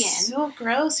 So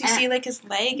gross. You see his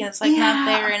leg and it's not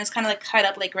there, and it's kind of cut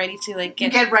up ready to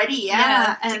get ready.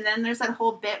 Yeah. And then there's that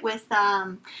whole bit with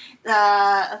the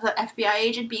FBI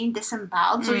agent being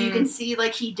disemboweled, so you can see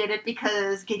he did it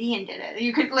because Gideon did it.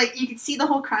 You could see the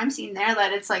whole crime scene there,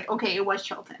 that it's okay, it was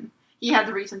Chilton. He had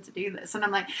the reason to do this. And I'm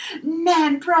like,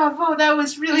 man, bravo, that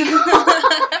was really cool.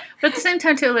 But at the same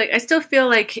time, too, I still feel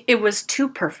like it was too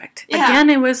perfect. Yeah.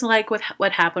 Again, it was like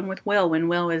what happened with Will when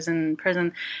Will was in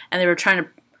prison, and they were trying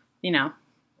to,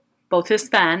 both his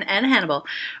fan and Hannibal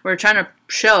were trying to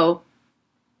show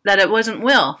that it wasn't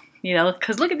Will.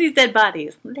 Because look at these dead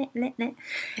bodies.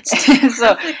 It's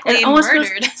so it almost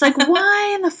murdered. It's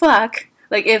why in the fuck?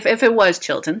 If it was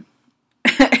Chilton,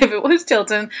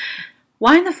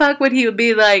 why in the fuck would he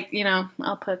be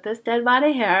I'll put this dead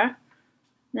body here,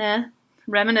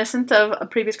 reminiscent of a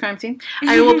previous crime scene.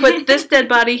 I will put this dead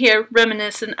body here,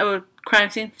 reminiscent of a crime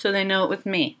scene, so they know it was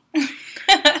me.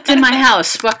 It's in my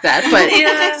house, fuck that,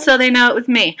 but so they know it was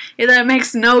me. That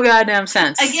makes no goddamn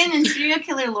sense. Again, in serial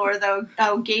killer lore, though,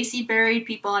 Gacy buried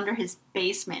people under his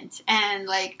basement, and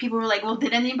people were like, well,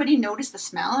 did anybody notice the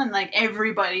smell? And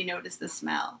everybody noticed the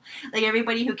smell.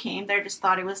 Everybody who came there just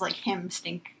thought it was him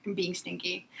being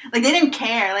stinky. They didn't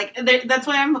care. That's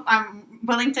why I'm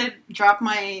willing to drop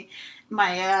my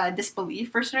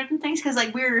disbelief for certain things, because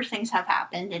weirder things have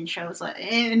happened in shows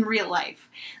in real life.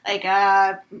 What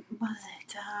was it?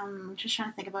 I'm just trying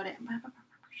to think about it.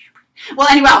 Well,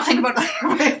 anyway, I'll think about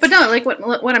it. But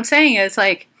no, what I'm saying is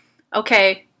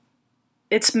okay,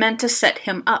 it's meant to set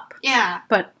him up. Yeah.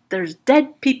 But there's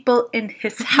dead people in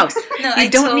his house. No, you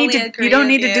don't need to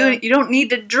do it. You don't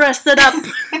need to dress it up.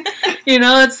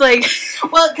 It's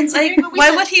well, considering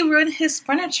why would he ruin his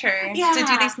furniture to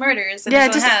do these murders in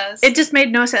his own house? It just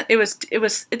made no sense.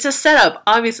 It's a setup.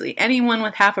 Obviously, anyone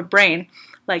with half a brain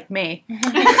like me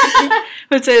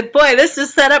would say, boy, this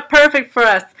is set up perfect for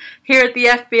us. Here at the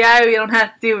FBI, we don't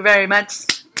have to do very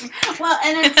much. Well,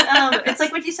 and it's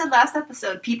like what you said last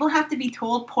episode. People have to be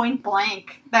told point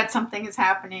blank that something is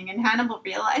happening, and Hannibal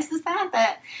realizes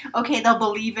that okay, they'll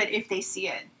believe it if they see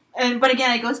it. But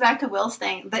again, it goes back to Will's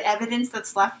thing. The evidence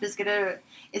that's left is gonna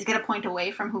point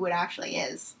away from who it actually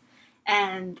is.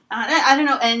 And I don't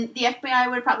know. And the FBI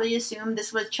would probably assume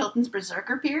this was Chilton's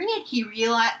berserker period. He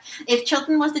realized if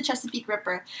Chilton was the Chesapeake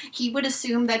Ripper, he would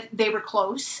assume that they were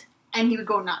close, and he would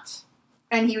go nuts,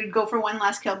 and he would go for one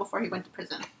last kill before he went to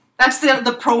prison. That's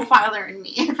the profiler in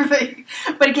me.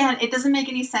 But again, it doesn't make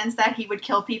any sense that he would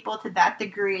kill people to that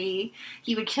degree.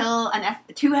 He would kill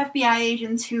two FBI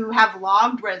agents who have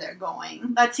logged where they're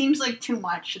going. That seems like too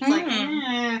much.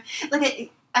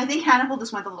 It's I think Hannibal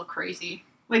just went a little crazy.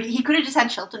 Like, he could have just had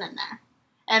Chilton in there.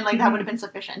 And, like, that would have been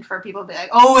sufficient for people to be like,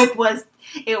 oh, it was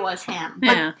him.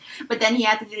 But then he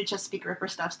had to do the Chesapeake Ripper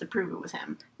stuff to prove it was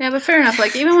him. Yeah, but fair enough.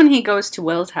 Like, even when he goes to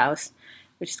Will's house,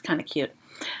 which is kind of cute.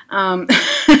 Yeah,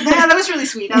 that was really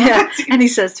sweet. And he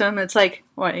says to him, it's like,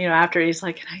 what, you know, after he's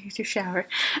like, can I use your shower?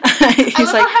 I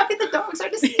love how happy the dogs are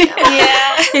to see him.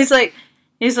 Yeah.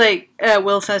 He's like,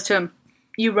 Will says to him,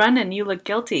 you run and you look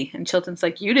guilty. And Chilton's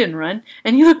like, you didn't run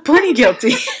and you look plenty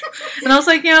guilty. And I was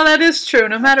like, that is true.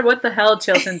 No matter what the hell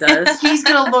Chilton does, he's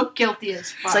going to look guilty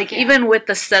as fuck. It's like, even with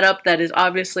the setup that is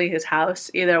obviously his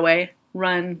house, either way,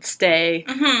 run, stay,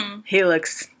 he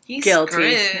looks guilty.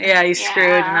 Screwed. Yeah, he's screwed.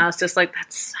 And I was just like,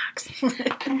 that sucks.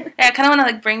 I kind of want to,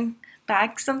 like, bring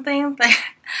back something. Like,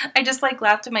 I just, like,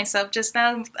 laughed to myself just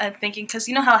now, thinking, because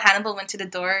you know how Hannibal went to the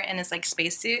door in his, like,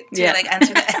 spacesuit to, like,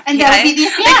 answer the FBI? And that would be the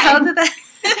FBI. Like, how did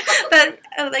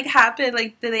that like, happen?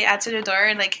 Like, did they answer the door,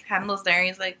 and, like, Hannibal's there, and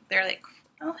he's like, they're like,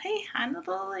 oh, hey,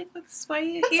 Hannibal, like, why are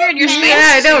you here in your space?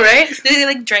 Yeah, I know, right? Did they,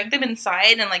 like, drag them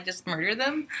inside and, like, just murder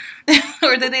them?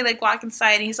 Or did they, like, walk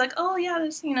inside and he's like, oh, yeah,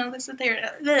 this is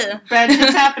there. Bad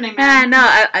shit's happening, man. No,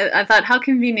 I thought, how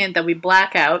convenient that we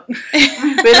black out.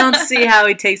 We don't see how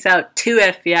he takes out 2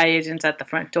 FBI agents at the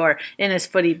front door in his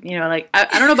footy, like, I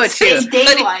don't know about you. It's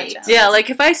daylight. Yeah,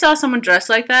 like, if I saw someone dressed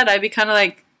like that, I'd be kind of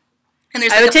like, and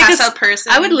there's, like, a pass-out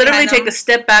person. I would literally take a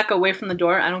step back away from the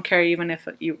door. I don't care even if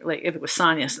it was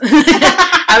Sonya's.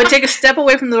 I would take a step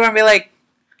away from the door and be like,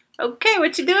 okay,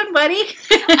 what you doing, buddy?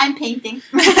 I'm painting.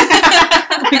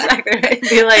 Exactly, right?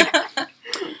 Be like,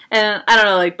 and I don't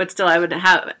know, like, but still, I would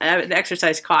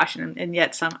exercise caution, and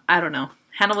yet I don't know.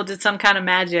 Hannibal did some kind of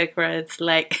magic where it's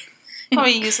like,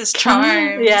 probably uses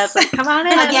charms. Yeah, it's like, come on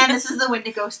in. Again, this is the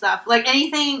Wendigo stuff. Like,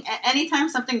 anytime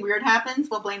something weird happens,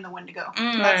 we'll blame the Wendigo.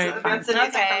 That's it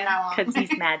from now on. Because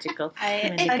he's magical.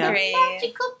 I agree. It's a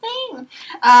magical thing.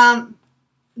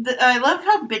 I love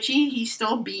how bitchy he's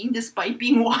still being, despite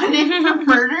being wanted for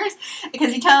murders.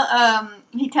 Because he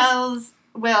tells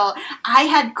Will, I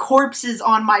had corpses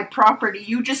on my property.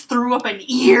 You just threw up an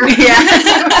ear. Yeah.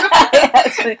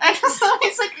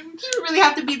 It's like, you really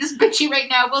have to be this bitchy right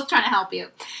now. Will's trying to help you.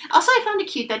 Also, I found it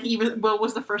cute that Will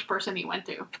was the first person he went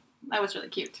to. That was really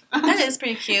cute. That is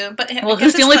pretty cute. But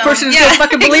who's the only person who's gonna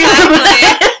fucking believe him?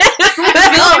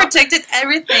 Will protected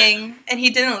everything, and he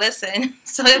didn't listen.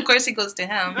 So of course he goes to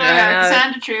him.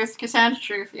 Cassandra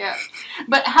Truth. Yeah.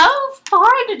 But how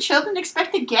far did Chilton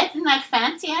expect to get in that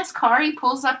fancy ass car he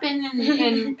pulls up in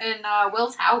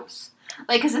Will's house?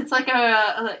 Like, cause it's like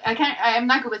I'm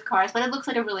not good with cars, but it looks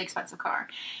like a really expensive car,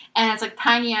 and it's like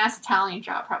tiny ass Italian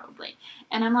job probably,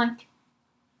 and I'm like,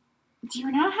 do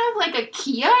you not have, like, a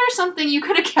Kia or something you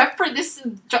could have kept for this?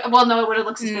 Well, no, it would have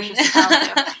looked suspicious as hell, too.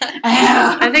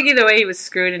 I think either way he was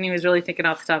screwed, and he was really thinking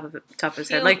off the top of his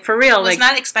head. Like, for real. He was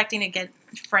not expecting to get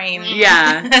framed.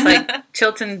 Yeah. It's like,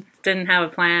 Chilton didn't have a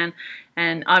plan,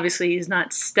 and obviously he's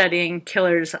not studying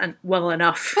killers well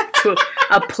enough to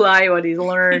apply what he's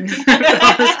learned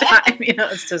all this time.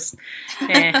 It's just,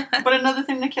 But another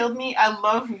thing that killed me, I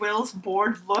love Will's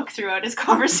bored look throughout his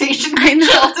conversation with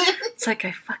Chilton. It's like,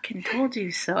 I fucking told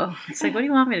you so. It's like, what do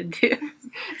you want me to do?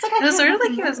 It's like, it was sort of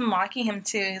like he was mocking him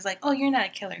too. He's like, oh, you're not a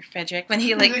killer, Frederick. When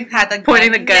he, like, had the gun.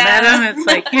 Pointing the gun at him, it's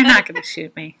like, you're not going to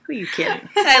shoot me. Who are you kidding?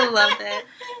 I loved it.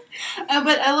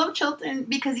 But I love Chilton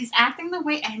because he's acting the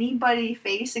way anybody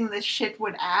facing this shit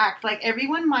would act. Like,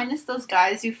 everyone minus those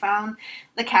guys who found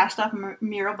the cast-off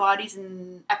mural bodies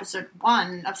in episode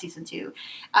 1 of season 2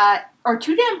 are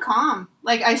too damn calm.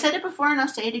 Like, I said it before and I'll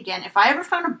say it again. If I ever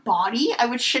found a body, I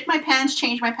would shit my pants,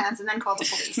 change my pants, and then call the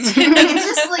police. It's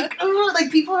just like, ooh,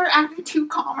 like, people are acting too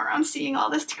calm around seeing all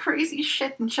this crazy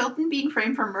shit, and Chilton being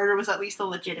framed for murder was at least a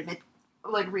legitimate,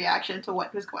 like, reaction to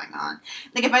what was going on.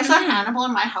 Like, if I saw Hannibal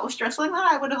in my house dressed like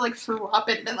that, I would have, like, threw up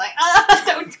and been like,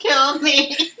 don't kill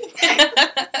me.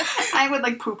 I would,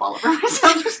 like, poop all over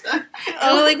myself.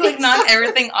 Like knock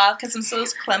everything off because I'm so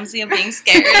clumsy of being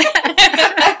scared.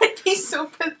 I would be so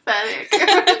pathetic.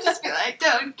 I would just be like,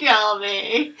 don't kill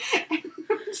me.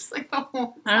 Just like the whole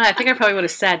time. I don't know, I think I probably would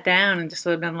have sat down and just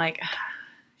would have been like,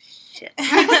 watch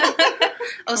it.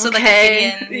 Also,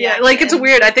 okay. like yeah, like it's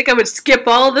weird. I think I would skip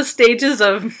all the stages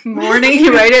of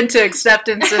mourning right into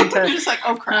acceptance and You're just like,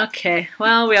 oh crap. Okay,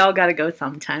 well, we all got to go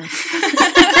sometimes.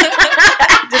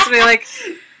 Just be like,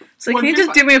 so can you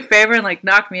just do me a favor and like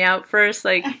knock me out first,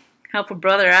 like help a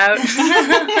brother out?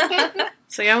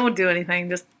 So I won't do anything.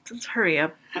 Just hurry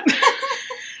up.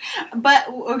 But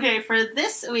okay, for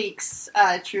this week's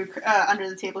Under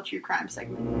the Table True Crime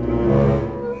segment.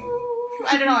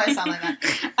 I don't know why I sound like that.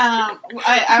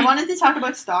 I wanted to talk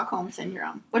about Stockholm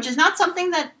Syndrome, which is not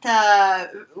something that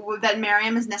that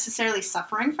Miriam is necessarily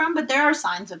suffering from, but there are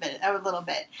signs of it a little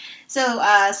bit. So,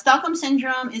 Stockholm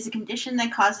Syndrome is a condition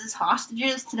that causes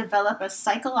hostages to develop a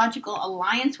psychological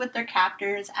alliance with their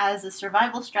captors as a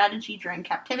survival strategy during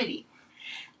captivity.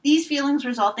 These feelings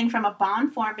resulting from a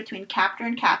bond formed between captor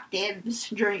and captives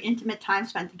during intimate time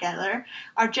spent together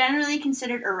are generally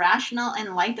considered irrational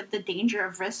in light of the danger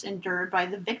of risks endured by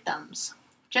the victims.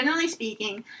 Generally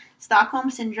speaking,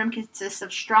 Stockholm Syndrome consists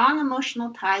of strong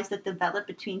emotional ties that develop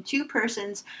between two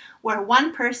persons where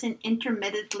one person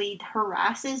intermittently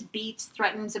harasses, beats,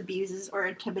 threatens, abuses, or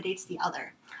intimidates the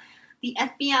other. The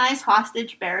FBI's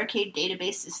hostage barricade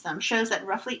database system shows that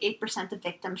roughly 8% of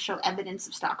victims show evidence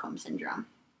of Stockholm Syndrome.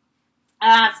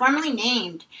 Formerly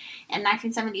named in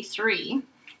 1973,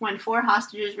 when 4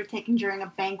 hostages were taken during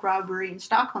a bank robbery in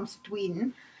Stockholm,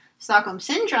 Sweden, Stockholm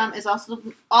Syndrome is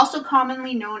also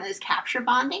commonly known as capture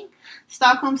bonding.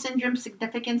 Stockholm Syndrome's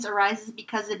significance arises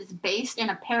because it is based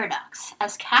in a paradox,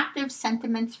 as captives'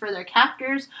 sentiments for their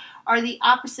captors are the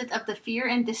opposite of the fear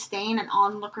and disdain an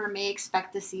onlooker may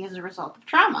expect to see as a result of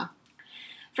trauma.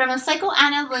 From a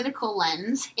psychoanalytical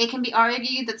lens, it can be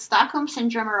argued that Stockholm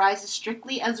Syndrome arises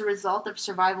strictly as a result of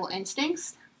survival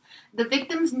instincts. The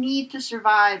victim's need to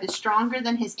survive is stronger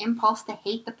than his impulse to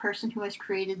hate the person who has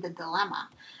created the dilemma.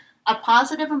 A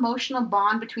positive emotional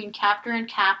bond between captor and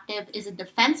captive is a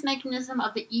defense mechanism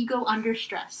of the ego under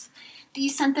stress.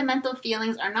 These sentimental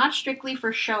feelings are not strictly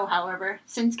for show, however.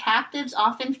 Since captives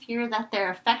often fear that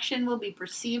their affection will be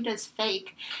perceived as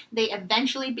fake, they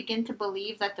eventually begin to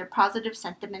believe that their positive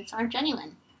sentiments are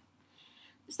genuine.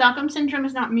 Stockholm Syndrome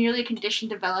is not merely a condition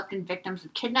developed in victims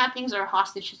of kidnappings or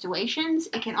hostage situations.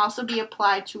 It can also be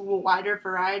applied to a wider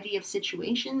variety of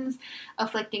situations,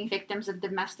 afflicting victims of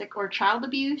domestic or child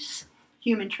abuse,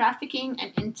 human trafficking,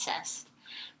 and incest.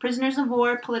 Prisoners of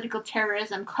war, political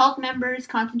terrorism, cult members,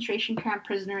 concentration camp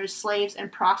prisoners, slaves,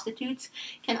 and prostitutes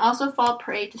can also fall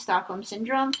prey to Stockholm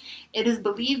Syndrome. It is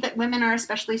believed that women are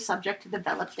especially subject to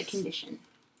develop the condition.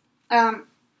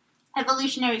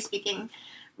 Evolutionary speaking,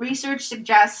 research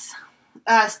supports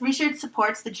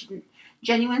the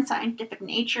genuine scientific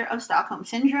nature of Stockholm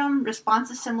Syndrome.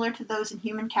 Responses similar to those in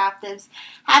human captives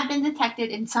have been detected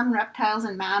in some reptiles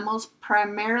and mammals,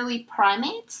 primarily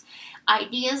primates.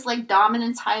 Ideas like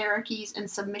dominance hierarchies and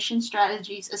submission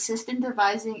strategies assist in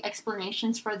devising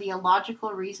explanations for the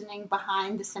illogical reasoning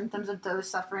behind the symptoms of those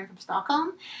suffering from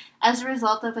Stockholm as a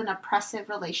result of an oppressive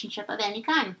relationship of any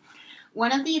kind.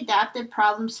 One of the adaptive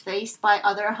problems faced by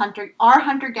our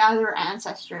hunter-gatherer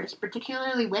ancestors,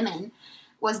 particularly women,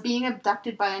 was being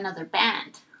abducted by another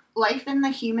band. Life in the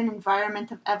human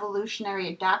environment of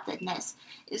evolutionary adaptedness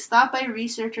is thought by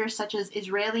researchers such as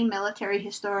Israeli military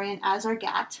historian Azar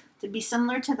Gat to be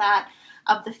similar to that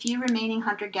of the few remaining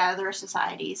hunter-gatherer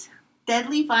societies.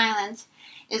 Deadly violence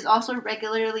is also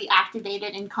regularly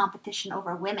activated in competition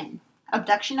over women.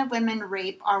 Abduction of women,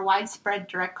 rape are widespread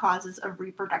direct causes of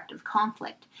reproductive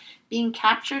conflict. Being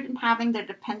captured and having their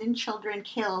dependent children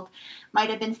killed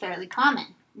might have been fairly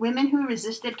common. Women who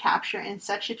resisted capture in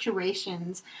such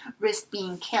situations risked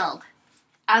being killed.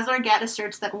 Azar Gat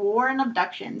asserts that war and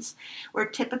abductions were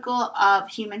typical of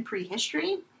human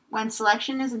prehistory. When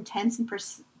selection is intense and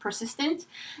persistent,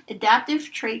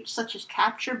 adaptive traits such as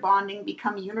capture bonding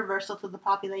become universal to the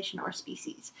population or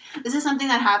species. This is something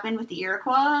that happened with the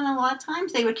Iroquois, and a lot of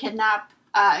times they would kidnap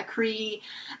Cree,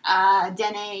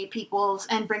 Dene peoples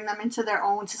and bring them into their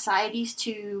own societies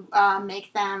to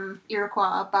make them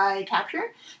Iroquois by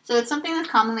capture. So it's something that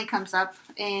commonly comes up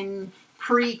in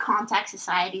pre-contact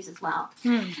societies as well.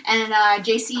 And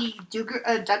J.C.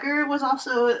 Duggar was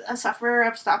also a sufferer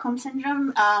of Stockholm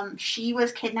Syndrome. She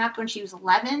was kidnapped when she was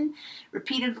 11,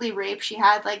 repeatedly raped. She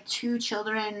had 2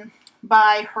 children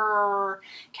by her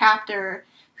captor,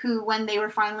 who, when they were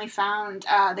finally found,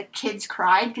 the kids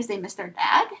cried because they missed their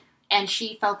dad, and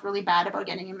she felt really bad about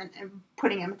getting him and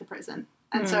putting him into prison.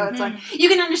 And so it's you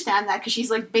can understand that, because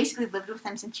she's basically lived with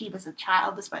him since she was a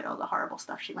child, despite all the horrible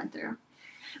stuff she went through.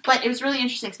 But it was really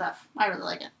interesting stuff. I really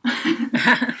like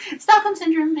it. Stockholm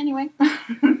Syndrome, anyway.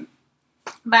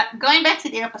 But going back to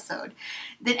the episode,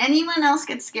 did anyone else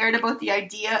get scared about the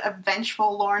idea of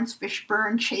vengeful Lawrence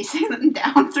Fishburne chasing them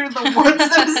down through the woods?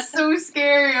 That was so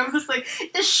scary. I'm just like,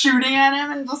 just shooting at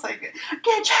him and just like,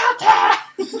 get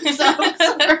Chilton! So it's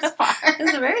the worst part. It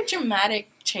was a very dramatic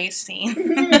chase scene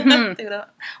through the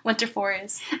winter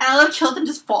forest. And I love Chilton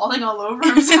just falling all over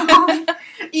himself.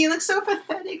 He looks so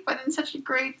pathetic, but in such a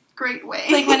great way.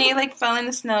 Like when he like fell in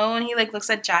the snow and he like looks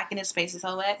at Jack and his face is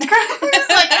all wet. He's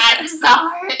like, I'm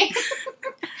sorry.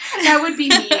 That would be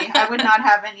me. I would not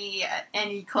have any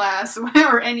class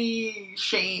or any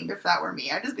shame if that were me.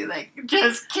 I'd just be like,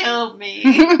 just kill me.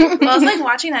 Well, I was like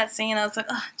watching that scene. I was like,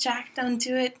 oh, Jack, don't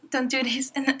do it. Don't do it.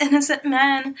 He's an innocent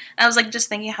man. And I was like just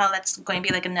thinking how that's going to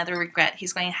be like another regret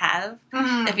he's going to have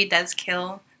if he does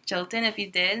kill Chilton. If he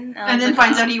did, and then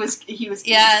finds out he was innocent. He was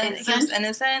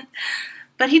innocent.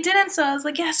 But he didn't, so I was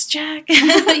like, yes, Jack.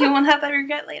 You won't have that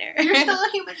regret later. You're still a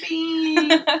human being.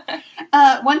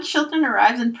 Once Chilton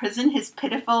arrives in prison, his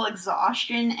pitiful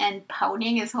exhaustion and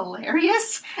pouting is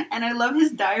hilarious. And I love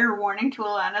his dire warning to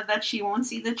Alana that she won't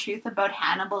see the truth about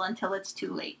Hannibal until it's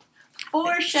too late.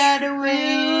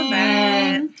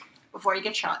 Foreshadowing. Before you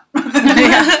get shot.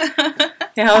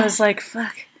 Yeah, I was like,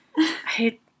 fuck. I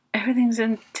hate everything's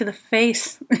into the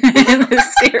face in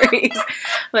this series.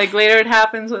 Like, later it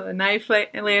happens with a knife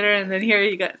later, and then here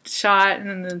you got shot, and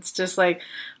then it's just like,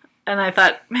 and I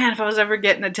thought, man, if I was ever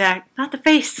getting attacked, not the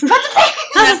face. Not the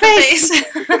face! Not the face!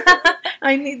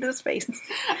 I need this face.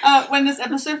 When this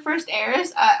episode first aired,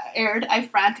 I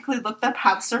frantically looked up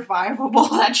how survivable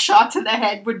that shot to the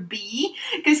head would be,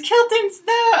 because Chilton's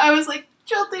no. I was like,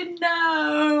 Chilton,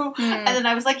 no. And then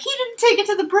I was like, he didn't take it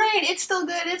to the brain. It's still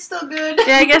good. It's still good.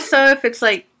 Yeah, I guess so. If it's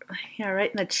like, right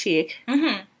in the cheek,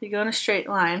 you go in a straight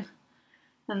line,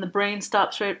 and the brain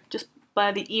stops right just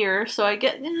by the ear. So I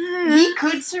get he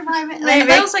could survive it. Like,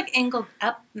 that was like angled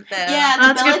up though.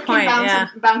 Yeah, the belly can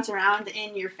bounce around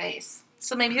in your face.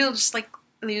 So maybe he'll just like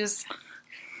lose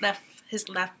his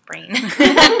left brain. Yeah,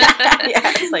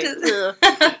 it's like.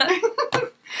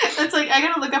 It's like, I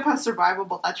gotta look up how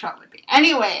survivable that shot would be.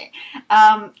 Anyway,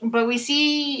 but we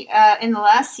see in the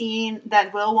last scene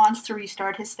that Will wants to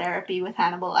restart his therapy with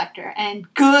Hannibal Lecter, and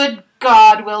good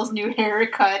God, Will's new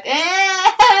haircut.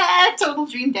 Total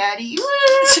dream daddy.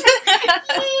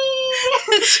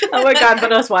 Oh my God,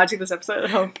 when I was watching this episode at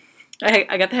home,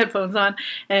 I got the headphones on,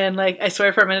 and like, I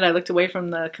swear for a minute I looked away from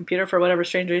the computer for whatever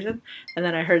strange reason, and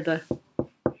then I heard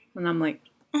and I'm like,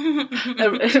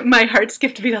 my heart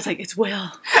skipped a beat. I was like, it's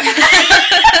Will.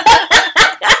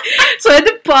 So I had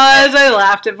to pause. I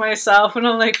laughed at myself, and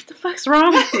I'm like, what the fuck's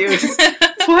wrong with you? Just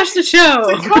watch the show.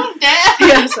 It's like, calm down.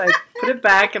 Yeah, so I put it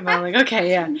back, and I'm like,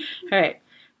 okay, yeah. All right.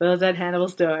 Will's at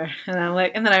Hannibal's door. And I'm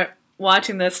like, and then I'm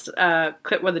watching this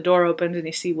clip where the door opens, and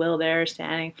you see Will there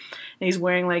standing, and he's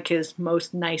wearing like his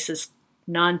most nicest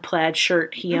non-plaid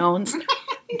shirt he owns,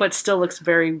 but still looks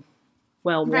very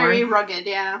well worn. Very rugged,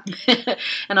 yeah.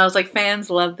 And I was like,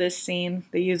 fans love this scene.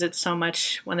 They use it so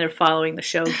much when they're following the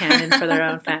show canon for their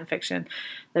own fan fiction.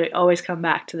 They always come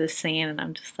back to this scene, and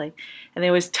I'm just like, and they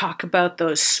always talk about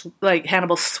those, like,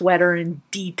 Hannibal's sweater in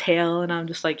detail, and I'm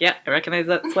just like, yeah, I recognize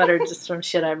that sweater just from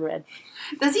shit I've read.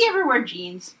 Does he ever wear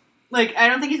jeans? Like, I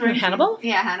don't think he's wearing Hannibal?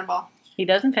 Jeans. Yeah, Hannibal. He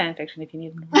does in fan fiction if you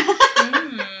need them.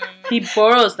 He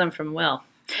borrows them from Will.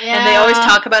 Yeah. And they always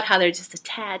talk about how they're just a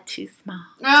tad too small.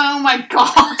 Oh my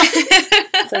God.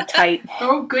 So tight.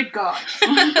 Oh, good God.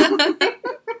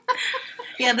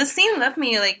 Yeah, this scene left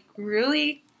me, like,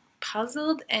 really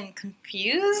puzzled and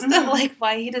confused of, like,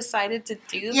 why he decided to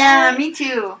do that. Yeah, me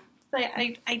too.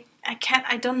 Like, I can't,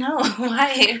 I don't know why. Well,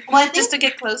 I think just to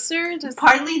get closer? Just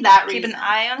partly that keep reason. an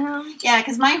eye on him? Yeah,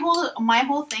 because my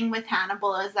whole thing with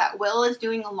Hannibal is that Will is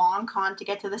doing a long con to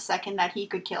get to the second that he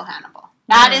could kill Hannibal.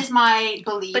 That is my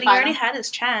belief. But he already had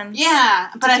his chance.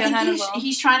 Yeah, but I think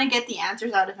he's trying to get the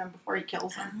answers out of him before he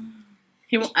kills him.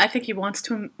 I think he wants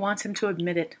him to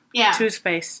admit it. Yeah. To his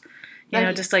face. You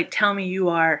know, just like, tell me you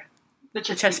are the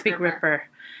Chesapeake Ripper.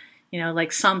 You know,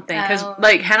 like something. Because,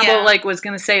 like, Hannibal, like, was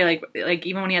going to say, like,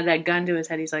 even when he had that gun to his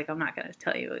head, he's like, I'm not going to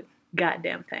tell you a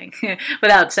goddamn thing.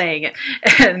 Without saying it.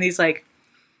 And he's like,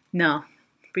 no.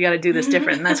 We got to do this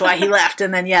different. And that's why he left.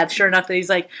 And then, yeah, sure enough, that he's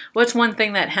like, what's one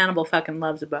thing that Hannibal fucking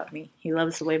loves about me? He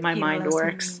loves the way my mind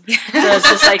works. So it's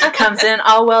just like, he comes in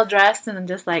all well dressed and then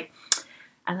just like,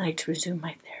 I'd like to resume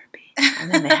my therapy.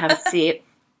 And then they have a seat.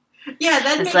 Yeah,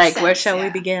 that it's makes like, sense, where shall we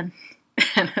begin?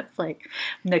 And it's like,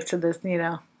 next to this, you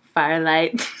know,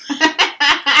 firelight.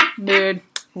 Dude,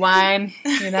 wine,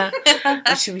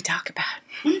 what should we talk about?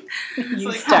 You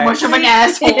like start. How much of an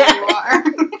asshole you are.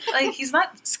 Like, he's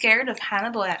not scared of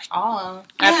Hannibal at all.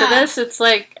 After this, it's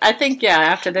like, I think,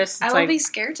 after this, it's I would be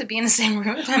scared to be in the same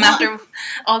room with him after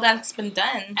all that's been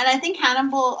done. And I think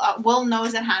Will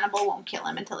knows that Hannibal won't kill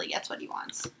him until he gets what he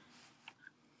wants.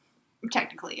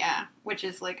 Technically, yeah. Which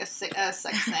is like a sex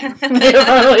thing.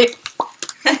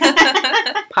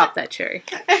 Pop that cherry.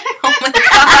 Oh my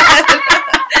god.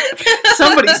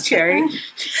 Somebody's cherry.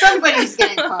 Somebody's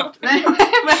getting popped. But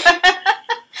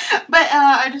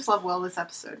I just love Will this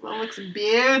episode. Will looks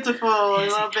beautiful. I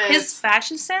love it. His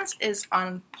fashion sense is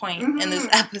on point in this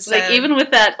episode. Like, even with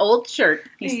that old shirt,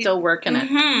 he's still working it.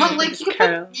 But like,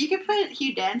 you could put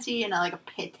Hugh Dancy in a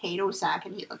potato sack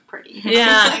and he'd look pretty.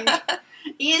 Yeah.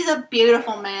 He is a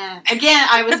beautiful man. Again,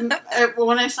 I was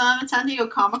when I saw him at San Diego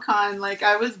Comic-Con, like,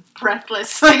 I was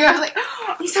breathless. Like, I was like,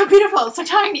 oh, he's so beautiful, so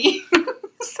tiny.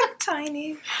 So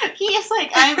tiny. He is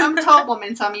like, I'm a tall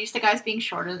woman, so I'm used to guys being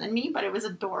shorter than me, but it was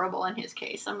adorable in his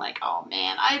case. I'm like, oh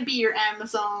man, I'd be your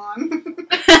Amazon.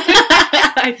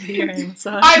 I'd be your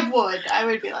Amazon. I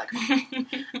would be like, oh,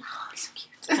 so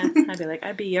cute. I'd be like,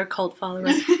 I'd be your cult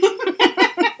follower.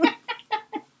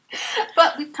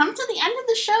 But we've come to the end of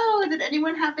the show. Did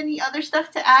anyone have any other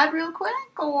stuff to add real quick?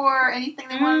 Or anything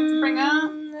they wanted to bring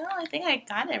up? No, I think I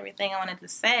got everything I wanted to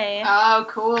say. Oh,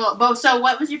 cool. Well, so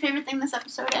what was your favorite thing this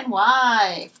episode and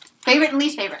why? Favorite and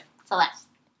least favorite? Celeste.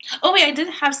 Oh, wait, I did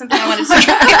have something I wanted to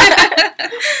say.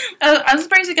 I'm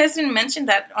surprised you guys didn't mention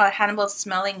that Hannibal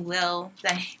smelling Will.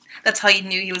 That's how you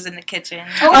knew he was in the kitchen.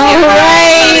 Oh,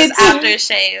 right.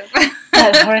 Aftershave.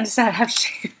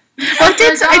 Aftershave. I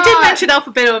did mention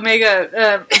Alpha Beta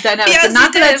Omega dynamics, yes, but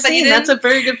not to that did, scene. That's a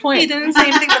very good point. He didn't say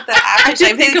anything about the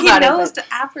aftershave. He knows the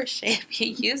aftershave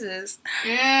he uses.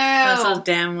 Yeah. That's a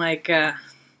damn,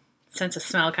 sense of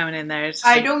smell coming in there.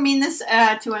 I don't mean this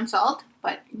to insult,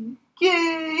 but yay!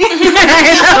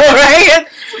 I know, right?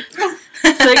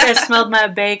 It's like I smelled my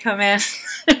bae come in.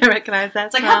 I recognize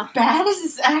that smell. Like, how bad is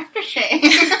this aftershave?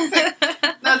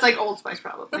 No, it's like Old Spice,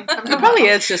 probably. It probably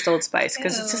is just Old Spice,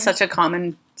 because it's just such a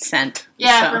common scent.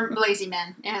 Yeah, for lazy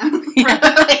men. Yeah. For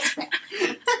lazy men.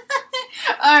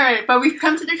 Alright, but we've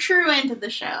come to the true end of the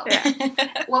show. Yeah.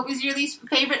 What was your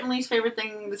favorite and least favorite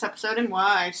thing this episode, and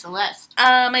why, Celeste?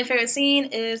 My favorite scene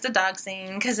is the dog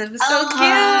scene, because it was so cute.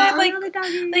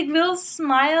 Like Will's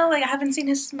smile, I haven't seen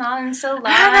his smile in so long,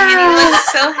 and he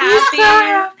looks so happy.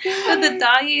 With the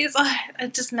doggies,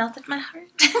 it just melted my heart.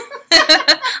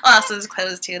 Also, his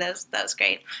clothes too. That was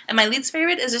great. And my least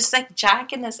favorite is just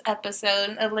Jack in this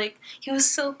episode of he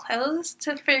was so close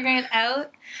to figuring it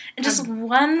out, and just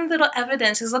one little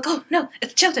evidence. He's like, oh no,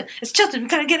 it's Chilton. We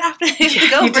gotta get after him.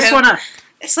 You just wanna.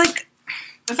 It's like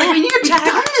we need to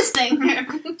Jack on this thing.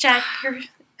 Jack, you're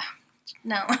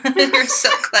so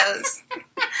close.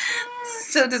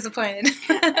 So disappointed.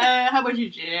 How about you,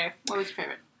 Jay? What was your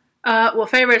favorite? Well,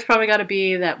 favorite's probably got to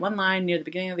be that one line near the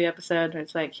beginning of the episode where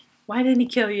it's like, why didn't he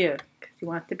kill you? Because he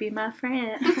wants to be my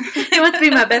friend. He wants to be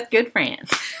my best good friend.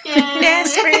 Yeah.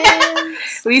 Best friend.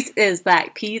 Least is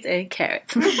like peas and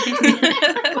carrots. Least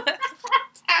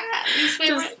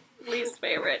favorite? Least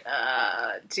favorite.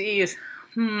 Jeez.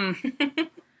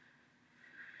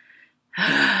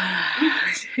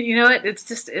 You know what? It's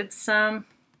just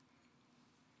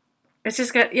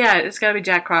got to be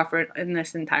Jack Crawford in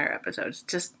this entire episode. It's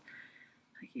just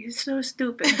he's so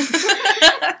stupid.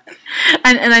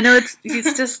 and I know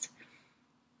he's just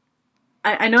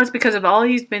I know it's because of all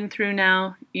he's been through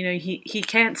now. He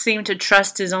can't seem to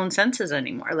trust his own senses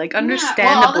anymore. Understandably.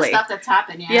 Well, all the stuff that's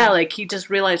happened, yeah. Yeah, he just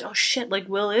realized, oh shit,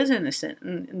 Will is innocent.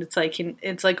 And it's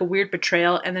it's like a weird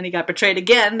betrayal, and then he got betrayed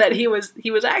again that he was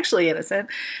actually innocent.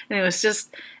 And it was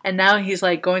just, and now he's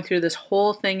going through this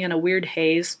whole thing in a weird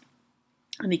haze.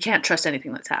 And he can't trust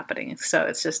anything that's happening. So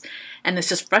it's just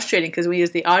frustrating because we as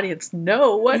the audience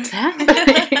know what's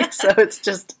happening. So it's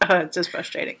just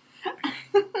frustrating.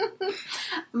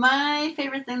 My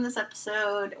favorite thing this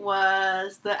episode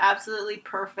was the absolutely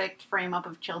perfect frame up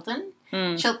of Chilton.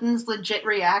 Chilton's legit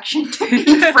reaction to being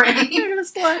framed.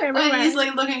 When he's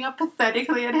looking up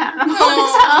pathetically at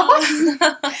Hannibal's house.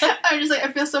 I'm just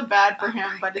I feel so bad for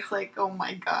him, but it's oh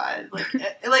my god.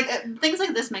 Things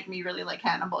like this make me really like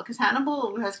Hannibal, because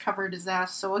Hannibal has covered his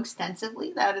ass so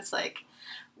extensively that it's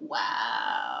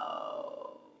wow.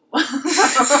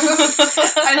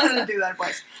 I didn't do that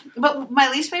voice. But my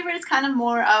least favorite is kind of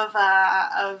more of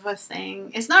a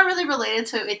thing. It's not really related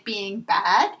to it being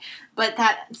bad, But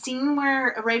that scene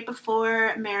where right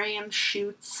before Miriam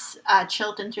shoots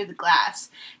Chilton through the glass,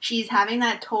 she's having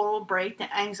that total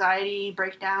anxiety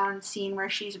breakdown scene where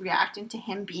she's reacting to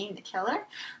him being the killer.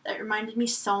 That reminded me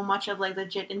so much of like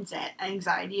legit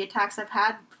anxiety attacks I've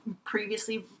had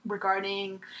previously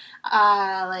regarding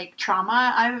like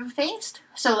trauma I've faced.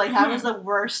 So like that was the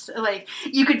worst. Like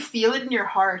you could feel it in your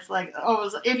heart. Like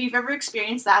if you've ever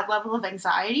experienced that level of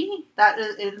anxiety, that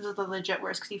is the legit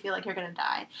worst, because you feel like you're gonna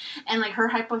die. And like her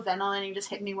hypoventilating just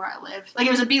hit me where I lived. Like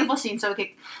it was a beautiful scene, so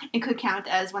it could count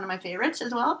as one of my favorites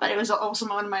as well. But it was also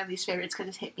one of my least favorites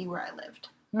because it hit me where I lived.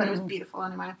 But it was beautiful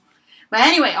anyway. But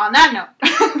anyway, on that note,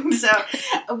 so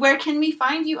where can we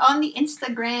find you on the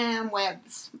Instagram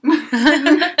webs?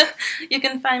 You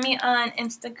can find me on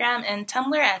Instagram and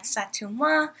Tumblr at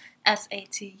Satumwa,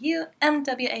 SATUMWAH.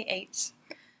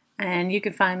 And you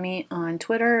can find me on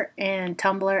Twitter and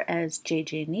Tumblr as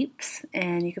JJ Neeps.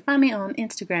 And you can find me on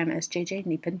Instagram as JJ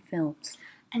Neepin Films.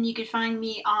 And you can find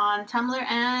me on Tumblr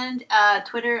and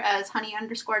Twitter as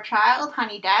honey_child,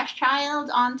 honey-child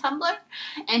on Tumblr.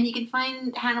 And you can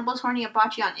find Hannibal's Horny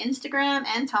Hibachi on Instagram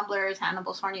and Tumblr as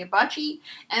Hannibal's Horny Hibachi.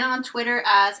 And on Twitter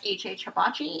as HH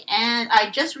Hibachi. And I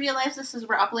just realized this is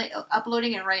we're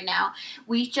uploading it right now.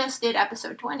 We just did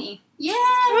episode 20. Yay!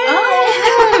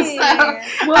 Oh,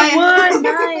 so,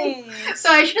 nice. So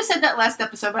I should have said that last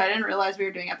episode, but I didn't realize we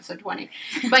were doing episode 20.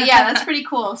 But yeah, that's pretty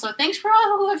cool. So thanks for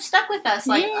all who have stuck with us.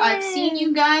 Like I've seen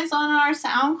you guys on our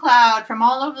SoundCloud from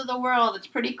all over the world. It's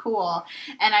pretty cool.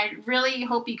 And I really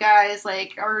hope you guys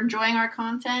like are enjoying our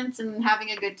content and having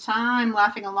a good time,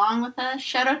 laughing along with us.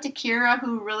 Shout out to Kira,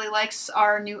 who really likes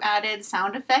our new added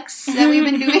sound effects that we've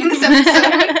been doing this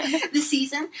episode, this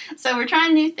season. So we're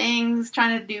trying new things,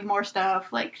 trying to do more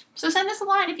stuff. Like, so send us a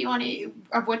line if you want to,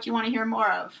 of what you want to hear more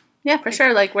of. Yeah, for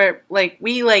sure. Like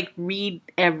we read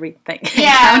everything.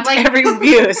 Yeah, like every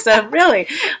review. So really,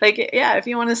 if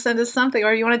you want to send us something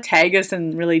or you want to tag us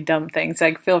in really dumb things,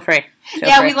 like feel free.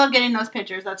 We love getting those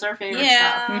pictures. That's our favorite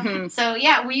stuff. Mm-hmm. So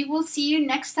we will see you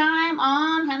next time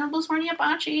on Hannibal's Horny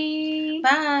Hibachi.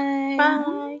 Bye.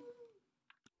 Bye.